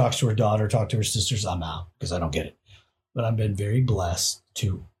 When she talks to her daughter, talk to her sisters, I'm out because I don't get it. But I've been very blessed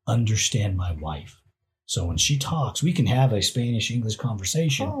to understand my wife. So when she talks, we can have a Spanish-English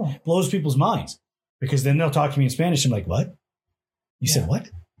conversation. Oh. Blows people's minds because then they'll talk to me in Spanish. I'm like, what? You said what?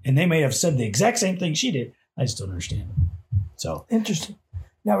 And they may have said the exact same thing she did. I just don't understand them. So interesting.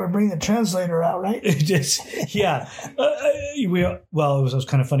 Now we're bringing the translator out, right? Yeah. It was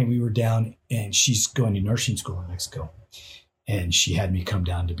kind of funny. We were down, and she's going to nursing school in Mexico, and she had me come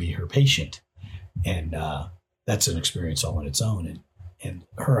down to be her patient, and that's an experience all on its own. And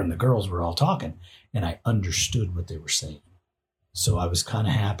her and the girls were all talking, and I understood what they were saying. So I was kind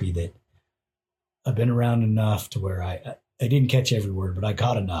of happy that I've been around enough to where I didn't catch every word, but I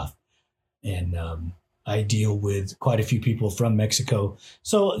got enough, and I deal with quite a few people from Mexico.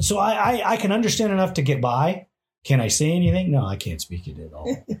 So I can understand enough to get by. Can I say anything? No, I can't speak it at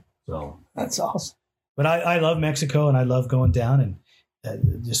all. So that's awesome. But I love Mexico, and I love going down, and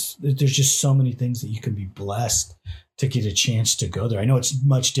there's just so many things that you can be blessed to get a chance to go there. I know it's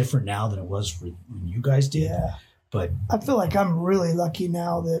much different now than it was when you guys did. Yeah. But I feel like I'm really lucky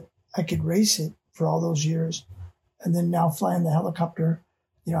now that I could race it for all those years. And then now flying the helicopter,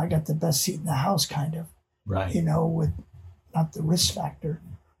 I got the best seat in the house kind of. Right. With not the risk factor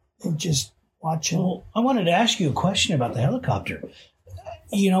and just watching. Well, I wanted to ask you a question about the helicopter.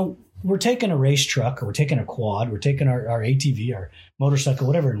 We're taking a race truck, or we're taking a quad, we're taking our ATV, our motorcycle,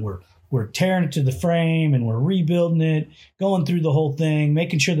 whatever, and we're tearing it to the frame, and we're rebuilding it, going through the whole thing,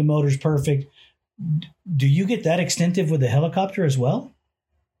 making sure the motor's perfect. Do you get that extensive with the helicopter as well?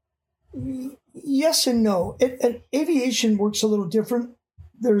 Yes and no. Aviation works a little different.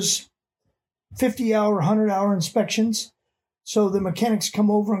 There's 50-hour, 100-hour inspections. So the mechanics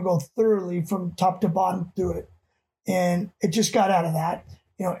come over and go thoroughly from top to bottom through it. And it just got out of that.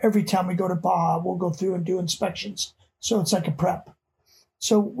 Every time we go to Baja, we'll go through and do inspections. So it's like a prep.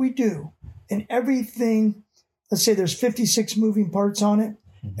 So we do. And everything, let's say there's 56 moving parts on it.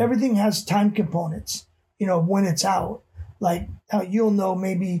 Mm-hmm. Everything has time components, when it's out. Like how you'll know,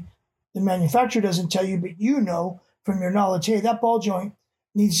 maybe the manufacturer doesn't tell you, but from your knowledge, hey, that ball joint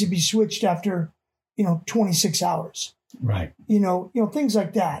needs to be switched after, 26 hours. Right. Things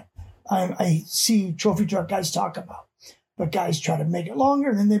like that. I see trophy truck guys talk about, but guys try to make it longer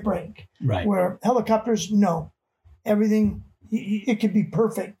and then they break. Right. Where helicopters, no, everything, it could be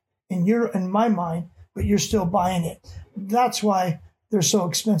perfect in my mind, but you're still buying it. That's why they're so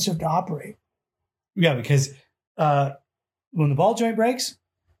expensive to operate. Yeah, because when the ball joint breaks,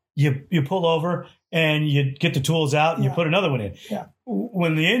 you pull over and you get the tools out and you put another one in. Yeah.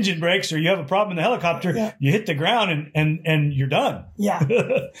 When the engine breaks or you have a problem in the helicopter, you hit the ground and you're done. Yeah.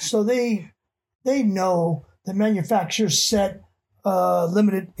 So they know the manufacturer set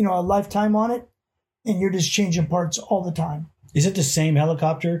limited, a lifetime on it, and you're just changing parts all the time. Is it the same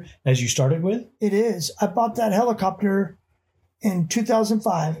helicopter as you started with? It is. I bought that helicopter in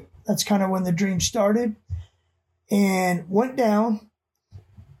 2005. That's kind of when the dream started, and went down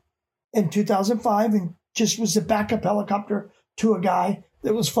in 2005 and just was a backup helicopter to a guy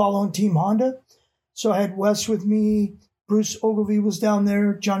that was following Team Honda. So I had Wes with me, Bruce Ogilvie was down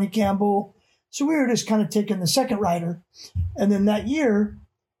there, Johnny Campbell. So we were just kind of taking the second rider. And then that year,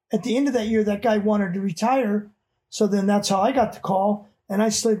 at the end of that year, that guy wanted to retire. So then that's how I got the call, and I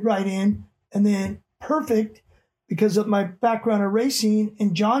slid right in. And then perfect, because of my background of racing,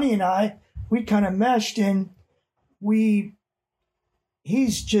 and Johnny and I, we kind of meshed, and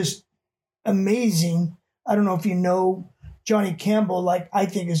he's just amazing. I don't know if you know Johnny Campbell, I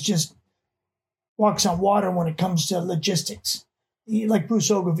think is just walks on water when it comes to logistics. Like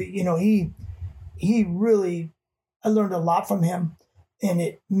Bruce Ogilvie, he really, I learned a lot from him, and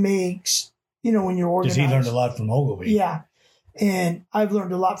it makes, when you're organized. Because he learned a lot from Ogilvie. Yeah. And I've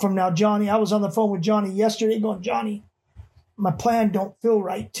learned a lot from now Johnny. I was on the phone with Johnny yesterday going, Johnny, my plan don't feel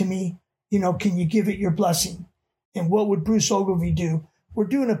right to me. Can you give it your blessing? And what would Bruce Ogilvie do? We're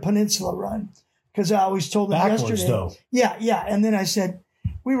doing a peninsula run, because I always told him yesterday. Though. Yeah. And then I said,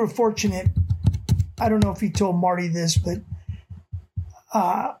 we were fortunate. I don't know if he told Marty this, but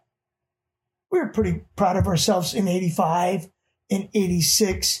we were pretty proud of ourselves in 85 and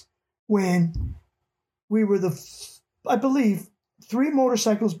 86 when we were I believe 3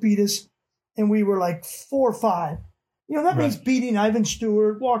 motorcycles beat us and we were like 4 or 5. That means beating Ivan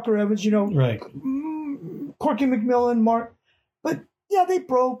Stewart, Walker Evans, Right. Corky McMillan, Mark. But yeah, they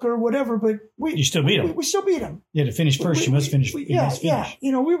broke or whatever, but you still beat them. We still beat them. Yeah, to finish first, you must finish. Yeah.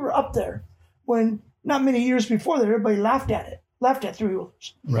 We were up there when not many years before that, everybody laughed at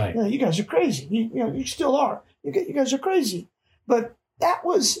 3-wheelers. Right. You guys are crazy. You still are. You guys are crazy. But that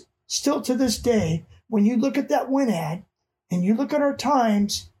was still to this day, when you look at that win ad and you look at our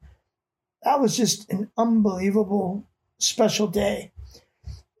times, that was just an unbelievable special day.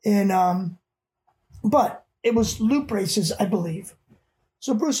 And but it was loop races, I believe.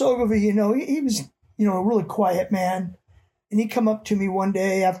 So Bruce Ogilvie, he was, a really quiet man. And he come up to me one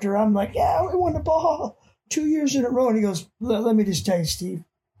day after I'm like, yeah, we won the Baja 2 years in a row. And he goes, let me just tell you, Steve,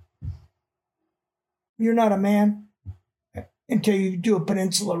 you're not a man until you do a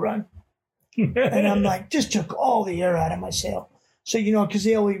peninsula run. And I'm like, just took all the air out of my sail. So, because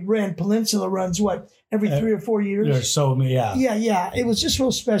they only ran peninsula runs, every 3 or 4 years? There's so many, yeah. Yeah. It was just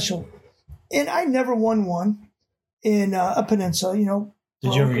real special. And I never won one in a peninsula,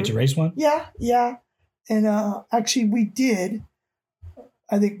 Did you ever get to race one? Yeah. And actually we did.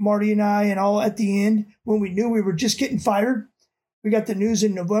 I think Marty and I and all at the end, when we knew we were just getting fired, we got the news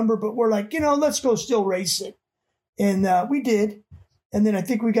in November, but we're like, let's go still race it. And we did. And then I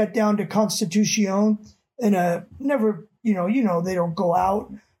think we got down to Constitucion and never, they don't go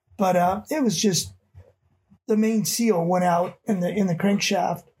out, but it was just the main seal went out in the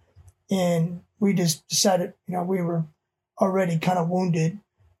crankshaft, and we just decided, we were already kind of wounded,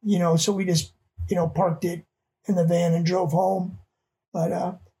 so we just, parked it in the van and drove home.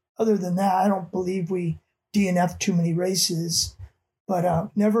 But other than that, I don't believe we DNF'd too many races,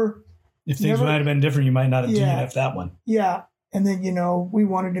 but never. If things might have been different, you might not have DNF'd that one. Yeah. And then, we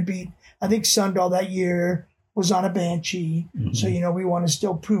wanted to beat, I think Sundal that year was on a Banshee. Mm-hmm. So, we want to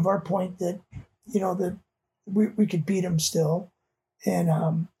still prove our point that, that we could beat him still.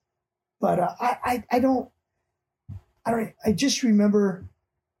 And, but I just remember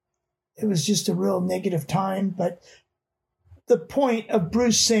it was just a real negative time. But the point of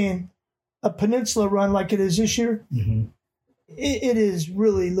Bruce saying a peninsula run like it is this year, mm-hmm. it is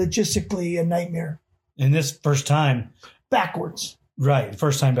really logistically a nightmare. And this first time. Backwards. Right.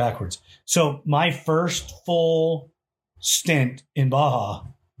 First time backwards. So my first full stint in Baja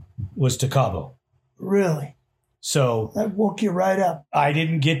was to Cabo. Really? So that woke you right up. I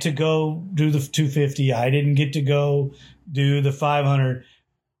didn't get to go do the 250. I didn't get to go do the 500.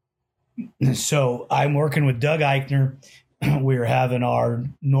 So I'm working with Doug Eichner. We were having our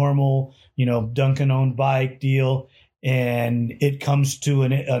normal, Duncan owned bike deal. And it comes to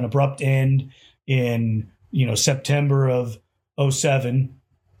an abrupt end in September of 2007,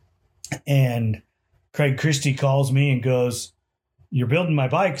 and Craig Christie calls me and goes, "You're building my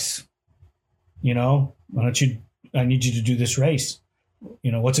bikes. Why don't you? I need you to do this race.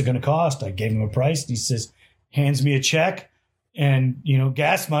 What's it going to cost?" I gave him a price. And he says, hands me a check and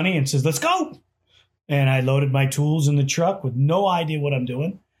gas money, and says, "Let's go." And I loaded my tools in the truck with no idea what I'm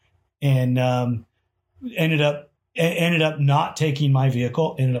doing, and ended up not taking my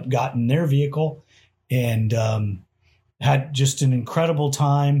vehicle. Ended up getting their vehicle. And had just an incredible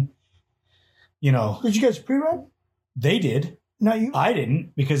time, Did you guys pre-run? They did. Not you? I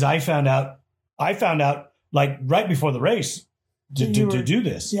didn't, because I found out like right before the race to do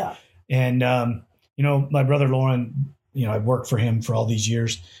this. Yeah. And, my brother Lauren, I've worked for him for all these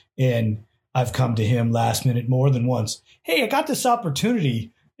years, and I've come to him last minute more than once. Hey, I got this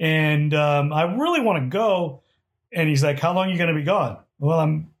opportunity and I really want to go. And he's like, "How long are you going to be gone?" "Well,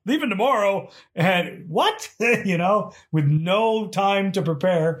 I'm leaving tomorrow." And what? With no time to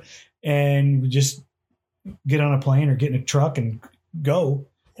prepare, and we just get on a plane or get in a truck and go.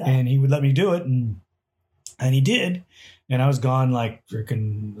 Yeah. And he would let me do it. And he did. And I was gone like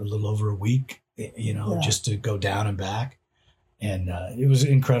freaking a little over a week, just to go down and back. And it was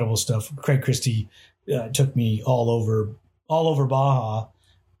incredible stuff. Craig Christie took me all over Baja.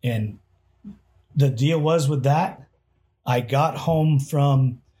 And the deal was with that, I got home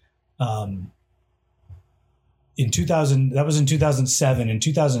from in 2000. That was in 2007. In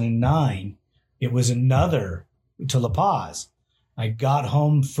 2009, it was another to La Paz. I got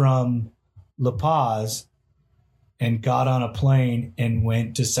home from La Paz and got on a plane and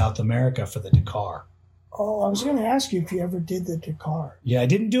went to South America for the Dakar. Oh, I was going to ask you if you ever did the Dakar. Yeah, I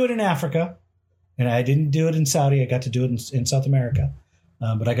didn't do it in Africa, and I didn't do it in Saudi. I got to do it in South America.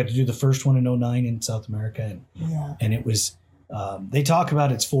 But I got to do the first one in 2009 in South America. And it was They talk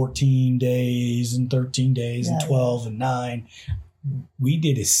about it's 14 days and 13 days and 12 and 9. We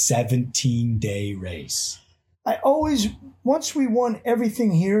did a 17-day race. Once we won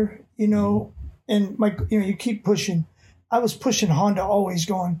everything here, and you keep pushing. I was pushing Honda, always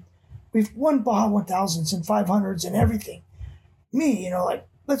going, we've won Baja 1000s and 500s and everything. Me,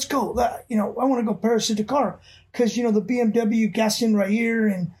 let's go. I want to go Paris to Dakar because, the BMW gas in right here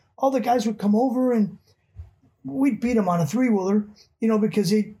and all the guys would come over and we'd beat them on a 3-wheeler,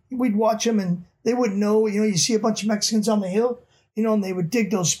 because we'd watch them and they wouldn't know, you see a bunch of Mexicans on the hill, and they would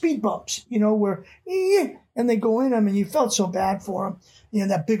dig those speed bumps, where, and they go in them and you felt so bad for them.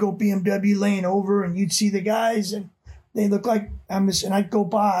 That big old BMW laying over and you'd see the guys and they look like and I'd go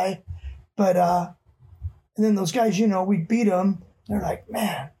by, but, and then those guys, we'd beat them. They're like,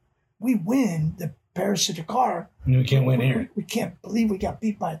 man, we win the Paris to Dakar. And we can't win here. We can't believe we got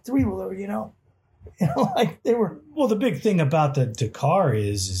beat by a 3-wheeler, like they were. Well, the big thing about the Dakar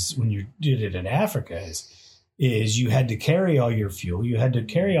is when you did it in Africa is you had to carry all your fuel, you had to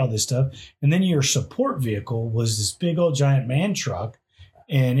carry all this stuff, and then your support vehicle was this big old giant man truck,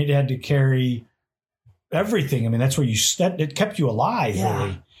 and it had to carry everything. I mean, that's where it kept you alive,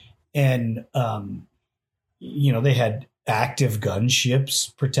 really. And they had active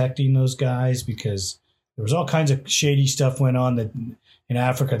gunships protecting those guys because there was all kinds of shady stuff went on that in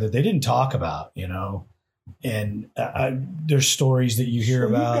Africa that they didn't talk about, and there's stories that you hear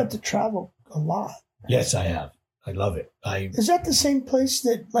about. You got to travel a lot. Yes, I have. I love it. Is that the same place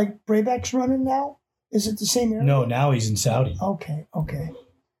that like Brayback's running now? Is it the same area? No, now he's in Saudi. Okay.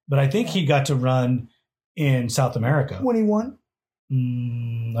 But I think he got to run in South America. When he won? I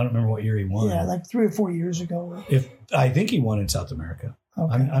don't remember what year he won. Yeah, like 3 or 4 years ago. I think he won in South America.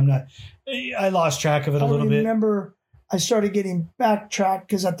 Okay. I'm not. I lost track of it a little bit. I remember I started getting backtracked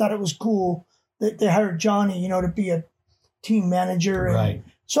because I thought it was cool that they hired Johnny, to be a team manager. And right.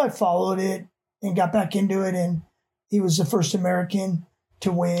 So I followed it and got back into it, and he was the first American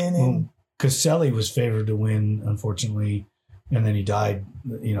to win. And Caselli was favored to win, unfortunately, and then he died.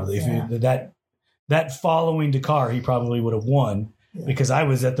 That following Dakar, he probably would have won because I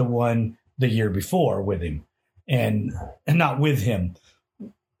was at the one the year before with him, and not with him.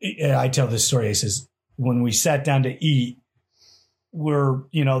 I tell this story. I says, when we sat down to eat, we're,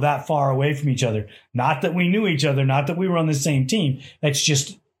 that far away from each other. Not that we knew each other, not that we were on the same team. That's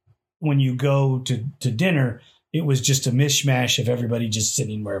just when you go to dinner, it was just a mishmash of everybody just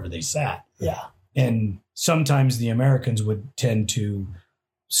sitting wherever they sat. Yeah. And sometimes the Americans would tend to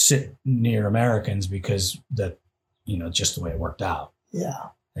sit near Americans because just the way it worked out. Yeah.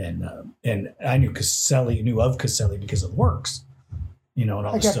 And I knew of Caselli because of Works. And all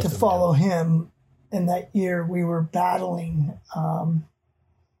I got to follow him, and that year we were battling.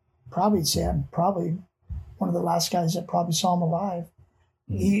 Probably one of the last guys that probably saw him alive.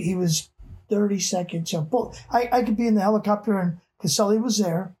 Mm-hmm. He was 30 seconds. I could be in the helicopter, and Caselli was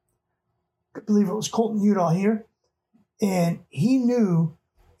there. I believe it was Colton Udall here, and he knew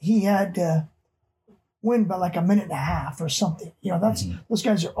he had to win by like a minute and a half or something. Those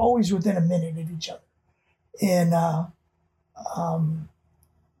guys are always within a minute of each other, and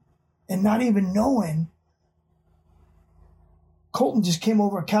not even knowing, Colton just came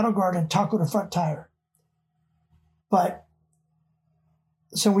over a cattle guard and tacoed the front tire. But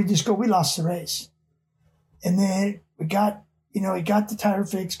so we lost the race. And then we got, he got the tire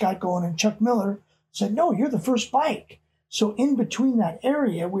fixed, got going, and Chuck Miller said, no, you're the first bike. So in between that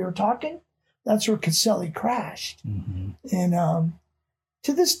area we were talking, that's where Caselli crashed. Mm-hmm. And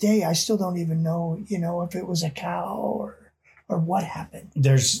to this day, I still don't even know, if it was a cow or what happened.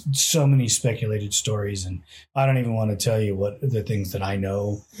 There's so many speculated stories, and I don't even want to tell you what the things that I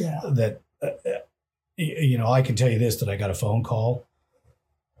know. Yeah. That I can tell you this: that I got a phone call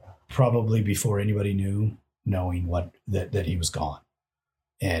probably before anybody knowing that he was gone,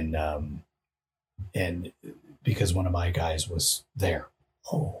 and because one of my guys was there.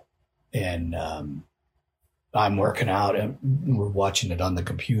 Oh. And I'm working out and we're watching it on the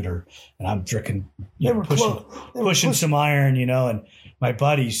computer, and I'm drinking, pushing some iron, and my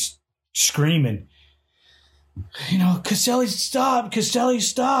buddy's screaming, Caselli stopped,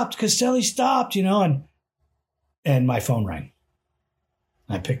 and my phone rang.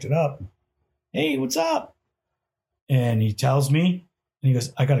 I picked it up. Hey, what's up? And he tells me, and he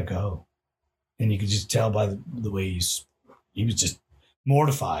goes, I gotta go. And you could just tell by the way he was just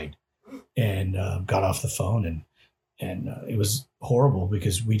mortified. And got off the phone, and it was horrible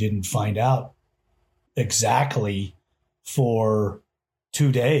because we didn't find out exactly for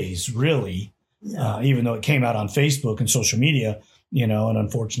 2 days, really, even though it came out on Facebook and social media, and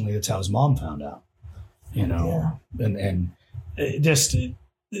unfortunately that's how his mom found out, and just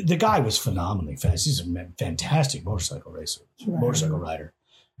the guy was phenomenally fast. He's a fantastic motorcycle racer, motorcycle rider.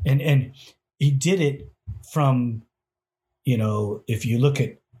 And he did it from, if you look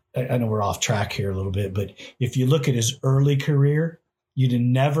at, I know we're off track here a little bit, but if you look at his early career, you'd have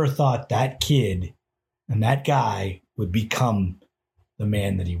never thought that kid and that guy would become the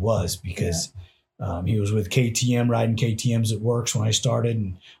man that he was, because he was with KTM, riding KTMs at Works when I started,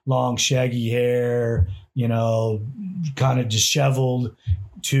 and long shaggy hair, kind of disheveled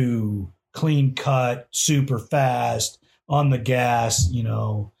to clean cut, super fast, on the gas,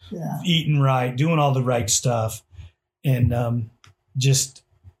 eating right, doing all the right stuff. And just,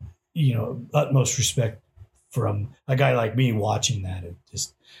 utmost respect from a guy like me watching that. It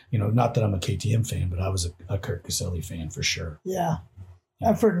just, not that I'm a KTM fan, but I was a Kurt Caselli fan for sure. Yeah.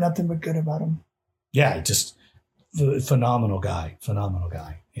 I've heard nothing but good about him. Yeah, just phenomenal guy.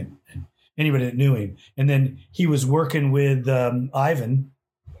 And anybody that knew him. And then he was working with Ivan.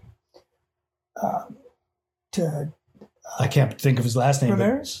 I can't think of his last name.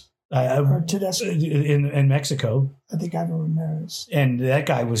 Ramirez? Or Tedesco? In Mexico. I think Ivan Ramirez. And that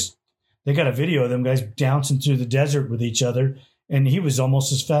guy they got a video of them guys bouncing through the desert with each other, and he was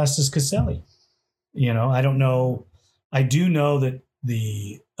almost as fast as Caselli. I don't know. I do know that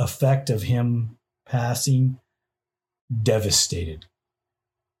the effect of him passing devastated,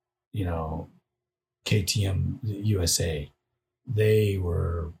 KTM USA. They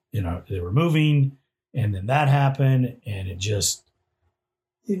were moving, and then that happened, and it just.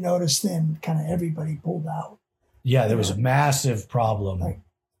 You notice then kind of everybody pulled out. Yeah, there was a massive problem. Like,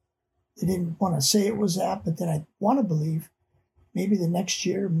 they didn't want to say it was that, but then I want to believe maybe the next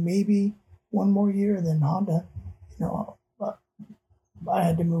year, maybe one more year, then Honda, I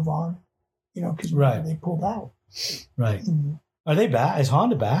had to move on, because they pulled out. Right. Are they back? Is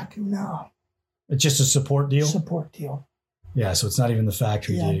Honda back? No. It's just a support deal? Support deal. Yeah, so it's not even the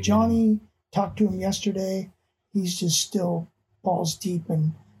factory deal. Yeah, Johnny talked to him yesterday. He's just still balls deep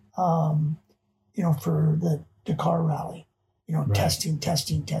and, for the Dakar rally, right. testing.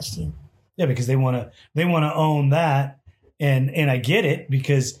 Yeah, because they want to own that. And I get it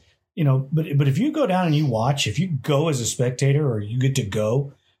because, but if you go down and you watch, if you go as a spectator or you get to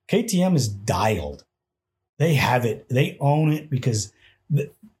go, KTM is dialed. They have it. They own it because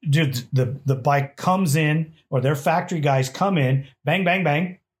the bike comes in, or their factory guys come in, bang, bang,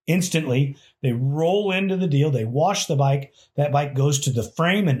 bang, instantly. They roll into the deal. They wash the bike. That bike goes to the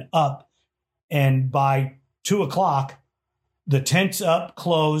frame and up. And by 2:00, the tent's up,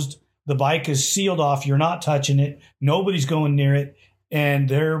 closed. The bike is sealed off. You're not touching it. Nobody's going near it. And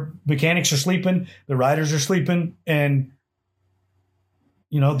their mechanics are sleeping. The riders are sleeping. And,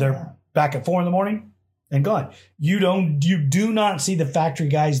 they're back at 4 a.m. and gone. You do not see the factory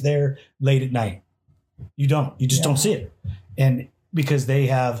guys there late at night. You don't. You just don't see it. And because they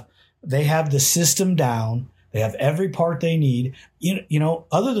have the system down. They have every part they need.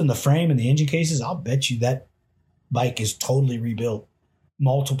 Other than the frame and the engine cases, I'll bet you that bike is totally rebuilt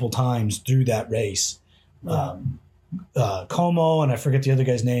multiple times through that race. Como and I forget the other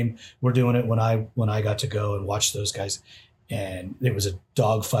guy's name were doing it when I got to go and watch those guys, and there was a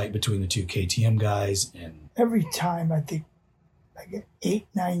dogfight between the two KTM guys. And every time I think like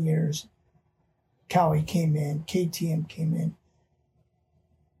 8-9 years, Cowie came in, KTM came in.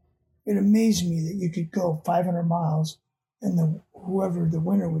 It amazed me that you could go 500 miles and whoever the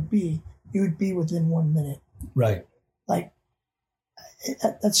winner would be, you would be within 1 minute. Right. Like,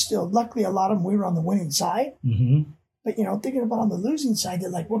 that's still, luckily a lot of them, we were on the winning side. Mm-hmm. But, thinking about on the losing side, they're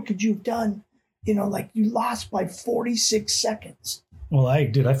like, what could you have done? Like you lost by 46 seconds. Well,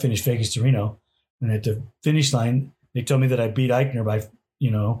 I finished Vegas to Reno, and at the finish line, they told me that I beat Eichner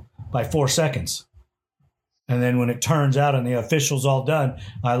by 4 seconds. And then when it turns out and the official's all done,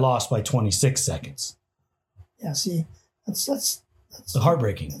 I lost by 26 seconds. Yeah, see, that's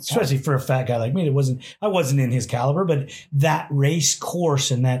heartbreaking, especially for a fat guy like me. I wasn't in his caliber, but that race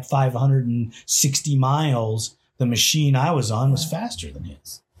course and that 560 miles, the machine I was on was faster than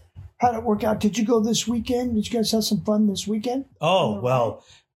his. How'd it work out? Did you go this weekend? Did you guys have some fun this weekend? Oh, well,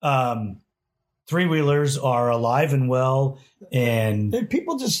 three-wheelers are alive and well. And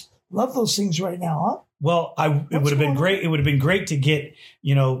people just love those things right now, huh? Well, it would have been great. It would have been great to get,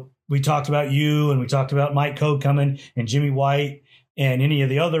 we talked about you and we talked about Mike Coe coming and Jimmy White and any of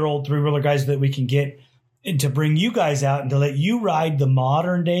the other old three-wheeler guys that we can get, and to bring you guys out and to let you ride the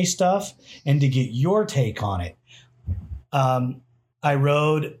modern day stuff and to get your take on it. I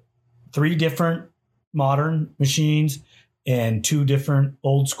rode 3 different modern machines and 2 different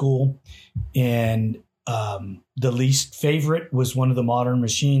old school. And The least favorite was one of the modern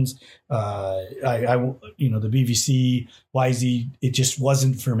machines. The BVC YZ, it just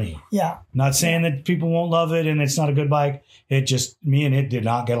wasn't for me. Yeah. Not saying that people won't love it and it's not a good bike. It just, me and it did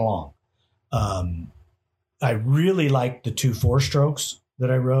not get along. I really liked the 2 4-strokes that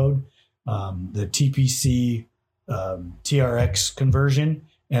I rode, the TPC TRX conversion,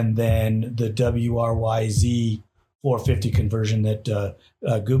 and then the WRYZ 450 conversion that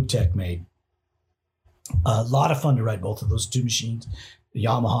GoobTech made. A lot of fun to ride both of those 2 machines. The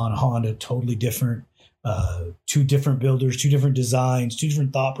Yamaha and Honda, totally different. 2 different builders, 2 different designs, 2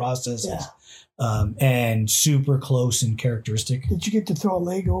 different thought processes, and super close in characteristic. Did you get to throw a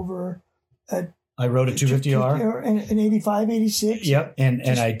leg over? I rode a 250R, an 85, 86. Yep, and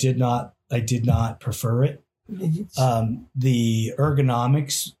I did not prefer it. The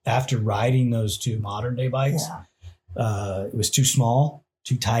ergonomics after riding those 2 modern day bikes, it was too small,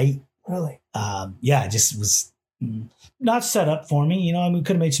 too tight. Really? It just was not set up for me. You know, I mean, we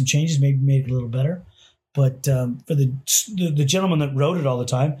could have made some changes, maybe made it a little better. But for the gentleman that rode it all the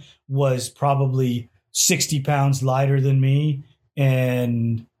time was probably 60 pounds lighter than me,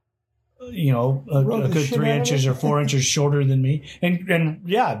 and you know, a good 3 inches or 4 inches shorter than me, and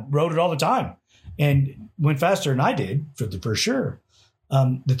rode it all the time, and went faster than I did for sure.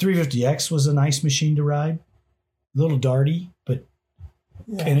 The 350X was a nice machine to ride, a little darty, but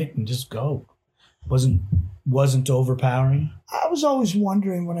pin it and just go. Wasn't overpowering. I was always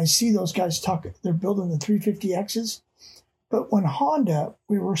wondering when I see those guys talk, they're building the 350Xs, but when Honda,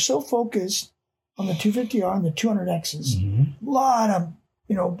 we were so focused on the 250R and the 200Xs, a lot of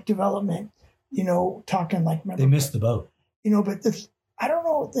development, talking like, they missed the boat, but I don't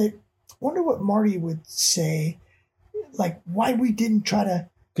know, wonder what Marty would say, like why we didn't try to,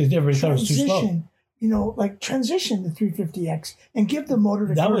 because everybody thought it was too slow. Transition the 350X and give the motor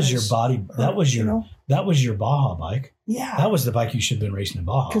to that Curtis, was your body. That was that was your Baja bike. Yeah, that was the bike you should have been racing in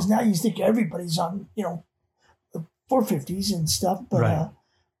Baja. Because now you think everybody's on the 450s and stuff, but right.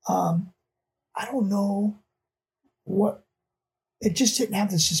 I don't know what. It just didn't have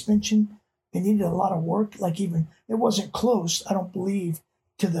the suspension. It needed a lot of work. Like even it wasn't close. I don't believe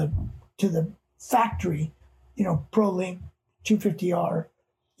to the factory, ProLink 250R.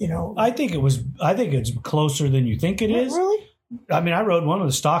 I think it's closer than you think it is. Really? I mean, I rode one with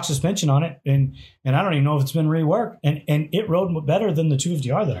a stock suspension on it, and I don't even know if it's been reworked, and it rode better than the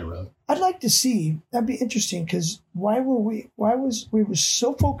 250R that I rode. I'd like to see. That'd be interesting because why we were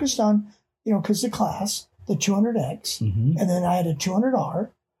so focused on, because the class, the 200X, and then I had a 200R,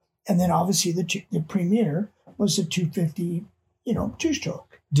 and then obviously the Premier was the 250,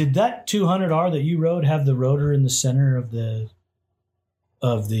 2-stroke. Did that 200R that you rode have the rotor in the center of the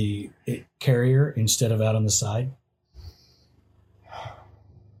carrier instead of out on the side?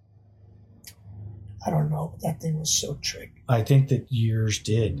 I don't know. That thing was so trick. I think that yours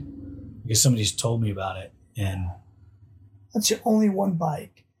did, because somebody's told me about it, and that's the only one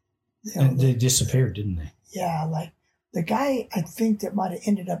bike. And they disappeared, didn't they? Yeah, like the guy I think that might have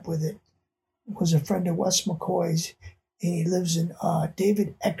ended up with it was a friend of Wes McCoy's. And he lives in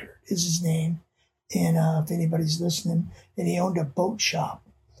David Eckert is his name. And if anybody's listening, and he owned a boat shop,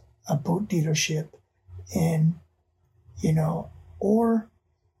 a boat dealership, and they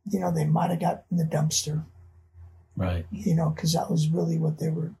might have got in the dumpster, right? Because that was really what they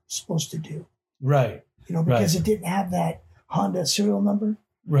were supposed to do, right? Because it didn't have that Honda serial number,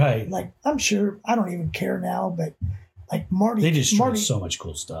 right? Like I'm sure I don't even care now, but like Marty, they destroyed so much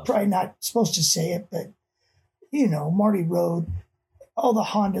cool stuff. Probably not supposed to say it, but Marty rode all the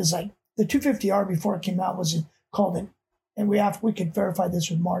Hondas like. The 250R before it came out was called and we could verify this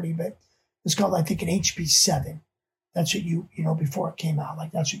with Marty, but it's called, I think, an HB7. That's what before it came out,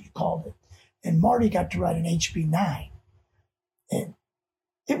 like that's what you called it. And Marty got to ride an HB9, and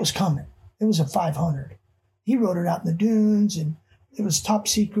it was coming. It was a 500. He rode it out in the dunes, and it was top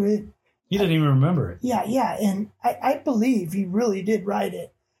secret. He didn't even remember it. Yeah, and I believe he really did ride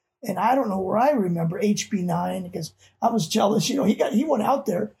it. And I don't know where I remember HB9 because I was jealous. He went out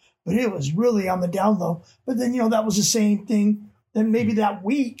there. But it was really on the down low. But then, that was the same thing. Then maybe that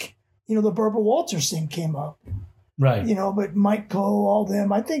week, the Barbara Walters thing came up. Right. But Mike Coe, all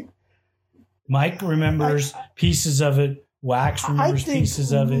them, I think. Mike remembers pieces of it. Wax remembers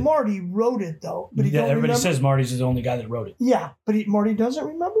pieces of it. Marty wrote it, though. But he everybody says Marty's the only guy that wrote it. Yeah, but Marty doesn't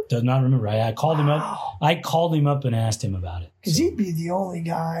remember? Does not remember. I called him up. I called him up and asked him about it. Because he'd be the only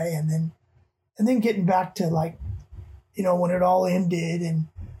guy. And then getting back to, like, when it all ended and,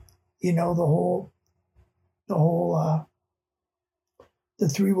 the whole the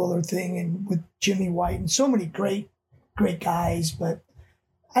 3-wheeler thing and with Jimmy White and so many great guys. But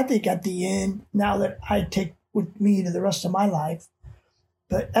I think at the end, now that I take with me to the rest of my life,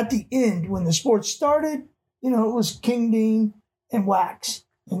 but at the end, when the sport started, it was King Dean and Wax.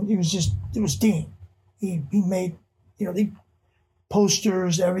 And it was Dean. He made, the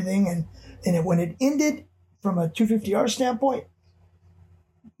posters, everything. And when it ended, from a 250R standpoint,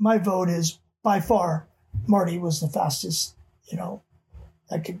 my vote is by far Marty was the fastest.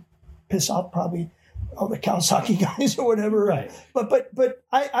 I could piss off probably all the Kawasaki guys or whatever. Right. But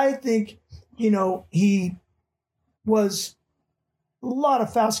I think, he was a lot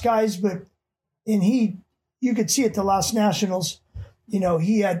of fast guys, you could see at the last Nationals, he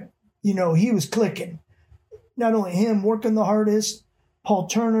was clicking. Not only him working the hardest, Paul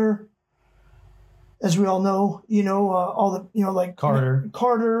Turner, as we all know, all the, like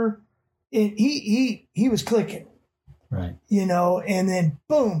Carter, and he was clicking. Right. And then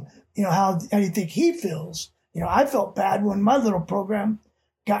boom, how do you think he feels? I felt bad when my little program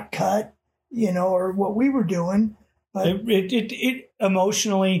got cut, or what we were doing. But it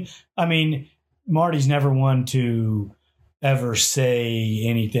emotionally, I mean, Marty's never one to ever say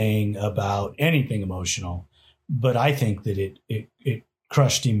anything about anything emotional, but I think that it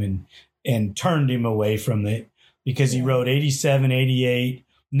crushed him and turned him away from it, because he rode 87, 88,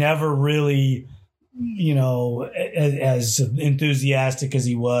 never really, as enthusiastic as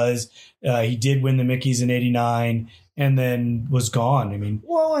he was. He did win the Mickeys in 89 and then was gone. I mean,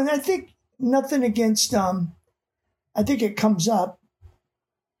 well, and I think nothing against, I think it comes up.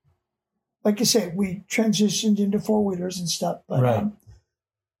 Like I said, we transitioned into four-wheelers and stuff, but right.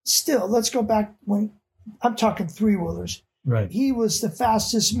 Still, let's go back when I'm talking three-wheelers. Right. He was the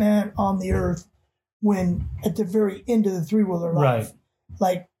fastest man on the earth when at the very end of the three-wheeler life. Right.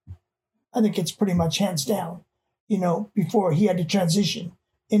 Like, I think it's pretty much hands down, before he had to transition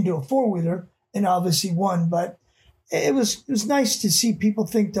into a four-wheeler and obviously won. But it was nice to see people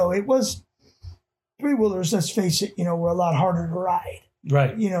think, though, it was three-wheelers, let's face it, were a lot harder to ride.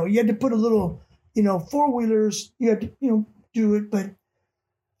 Right. You had to put a little, four-wheelers, you had to, do it, but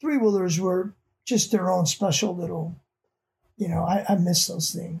three-wheelers were just their own special little, I miss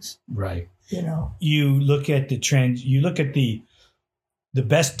those things. Right. You look at the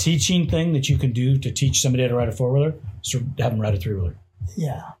best teaching thing that you can do to teach somebody how to ride a four-wheeler is to have them ride a three-wheeler.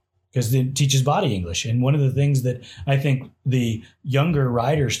 Yeah. Because it teaches body English. And one of the things that I think the younger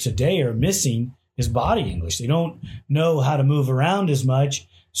riders today are missing is body English. They don't know how to move around as much,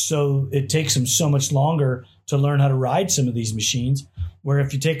 so it takes them so much longer to learn how to ride some of these machines, where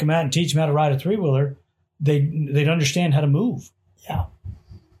if you take them out and teach them how to ride a three-wheeler, they'd understand how to move. Yeah.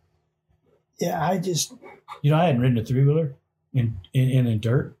 Yeah, I hadn't ridden a three-wheeler in the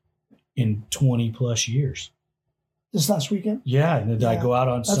dirt in 20 plus years. This last weekend? Yeah, and then I go out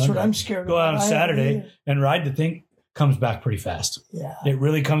on Sunday. That's what I'm scared of. Go out on Saturday and ride the thing. Comes back pretty fast. Yeah. It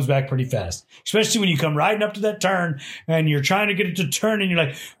really comes back pretty fast, especially when you come riding up to that turn and you're trying to get it to turn and you're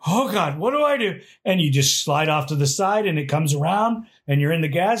like, oh God, what do I do? And you just slide off to the side and it comes around and you're in the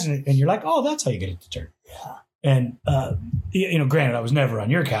gas and you're like, oh, that's how you get it to turn. Yeah. And, granted, I was never on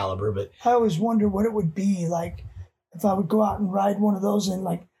your caliber, but I always wonder what it would be like if I would go out and ride one of those, and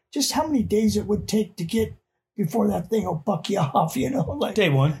like just how many days it would take to get before that thing will buck you off, like day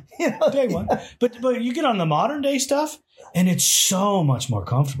one. Day one. But you get on the modern day stuff and it's so much more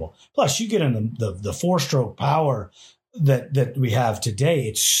comfortable. Plus you get in the 4-stroke power that we have today.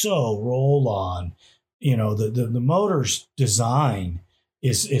 It's so roll on. The motor's design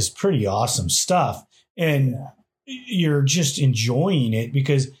is pretty awesome stuff. And you're just enjoying it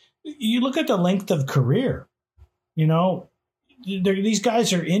because you look at the length of career, these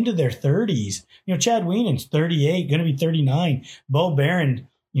guys are into their 30s. Chad Wienen's 38, going to be 39. Bo Barron,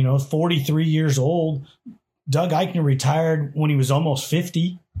 43 years old. Doug Eichner retired when he was almost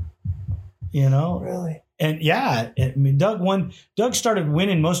 50. Really? And yeah, I mean, Doug started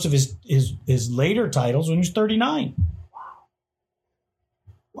winning most of his later titles when he was 39.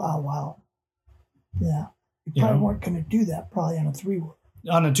 Wow. Yeah. You probably weren't going to do that probably on a three-wheeler.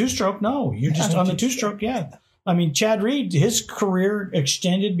 On a two-stroke, no. You're just on the two-stroke, yeah. I mean, Chad Reed, his career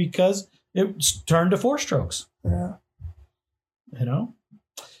extended because it turned to 4 strokes. Yeah.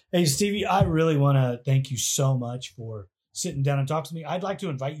 Hey, Stevie, I really want to thank you so much for sitting down and talking to me. I'd like to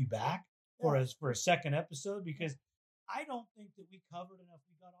invite you back for a second episode because I don't think that we covered enough.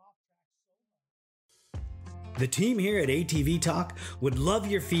 We got off track so much. The team here at ATV Talk would love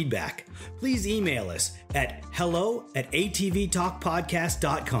your feedback. Please email us at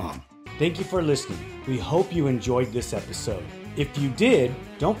hello@atvtalkpodcast.com. Thank you for listening. We hope you enjoyed this episode. If you did,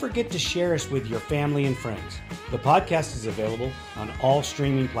 don't forget to share us with your family and friends. The podcast is available on all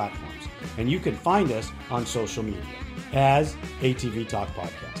streaming platforms, and you can find us on social media. as ATV Talk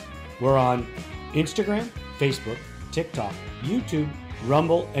Podcast. We're on Instagram, Facebook, TikTok, YouTube,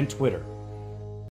 Rumble, and Twitter.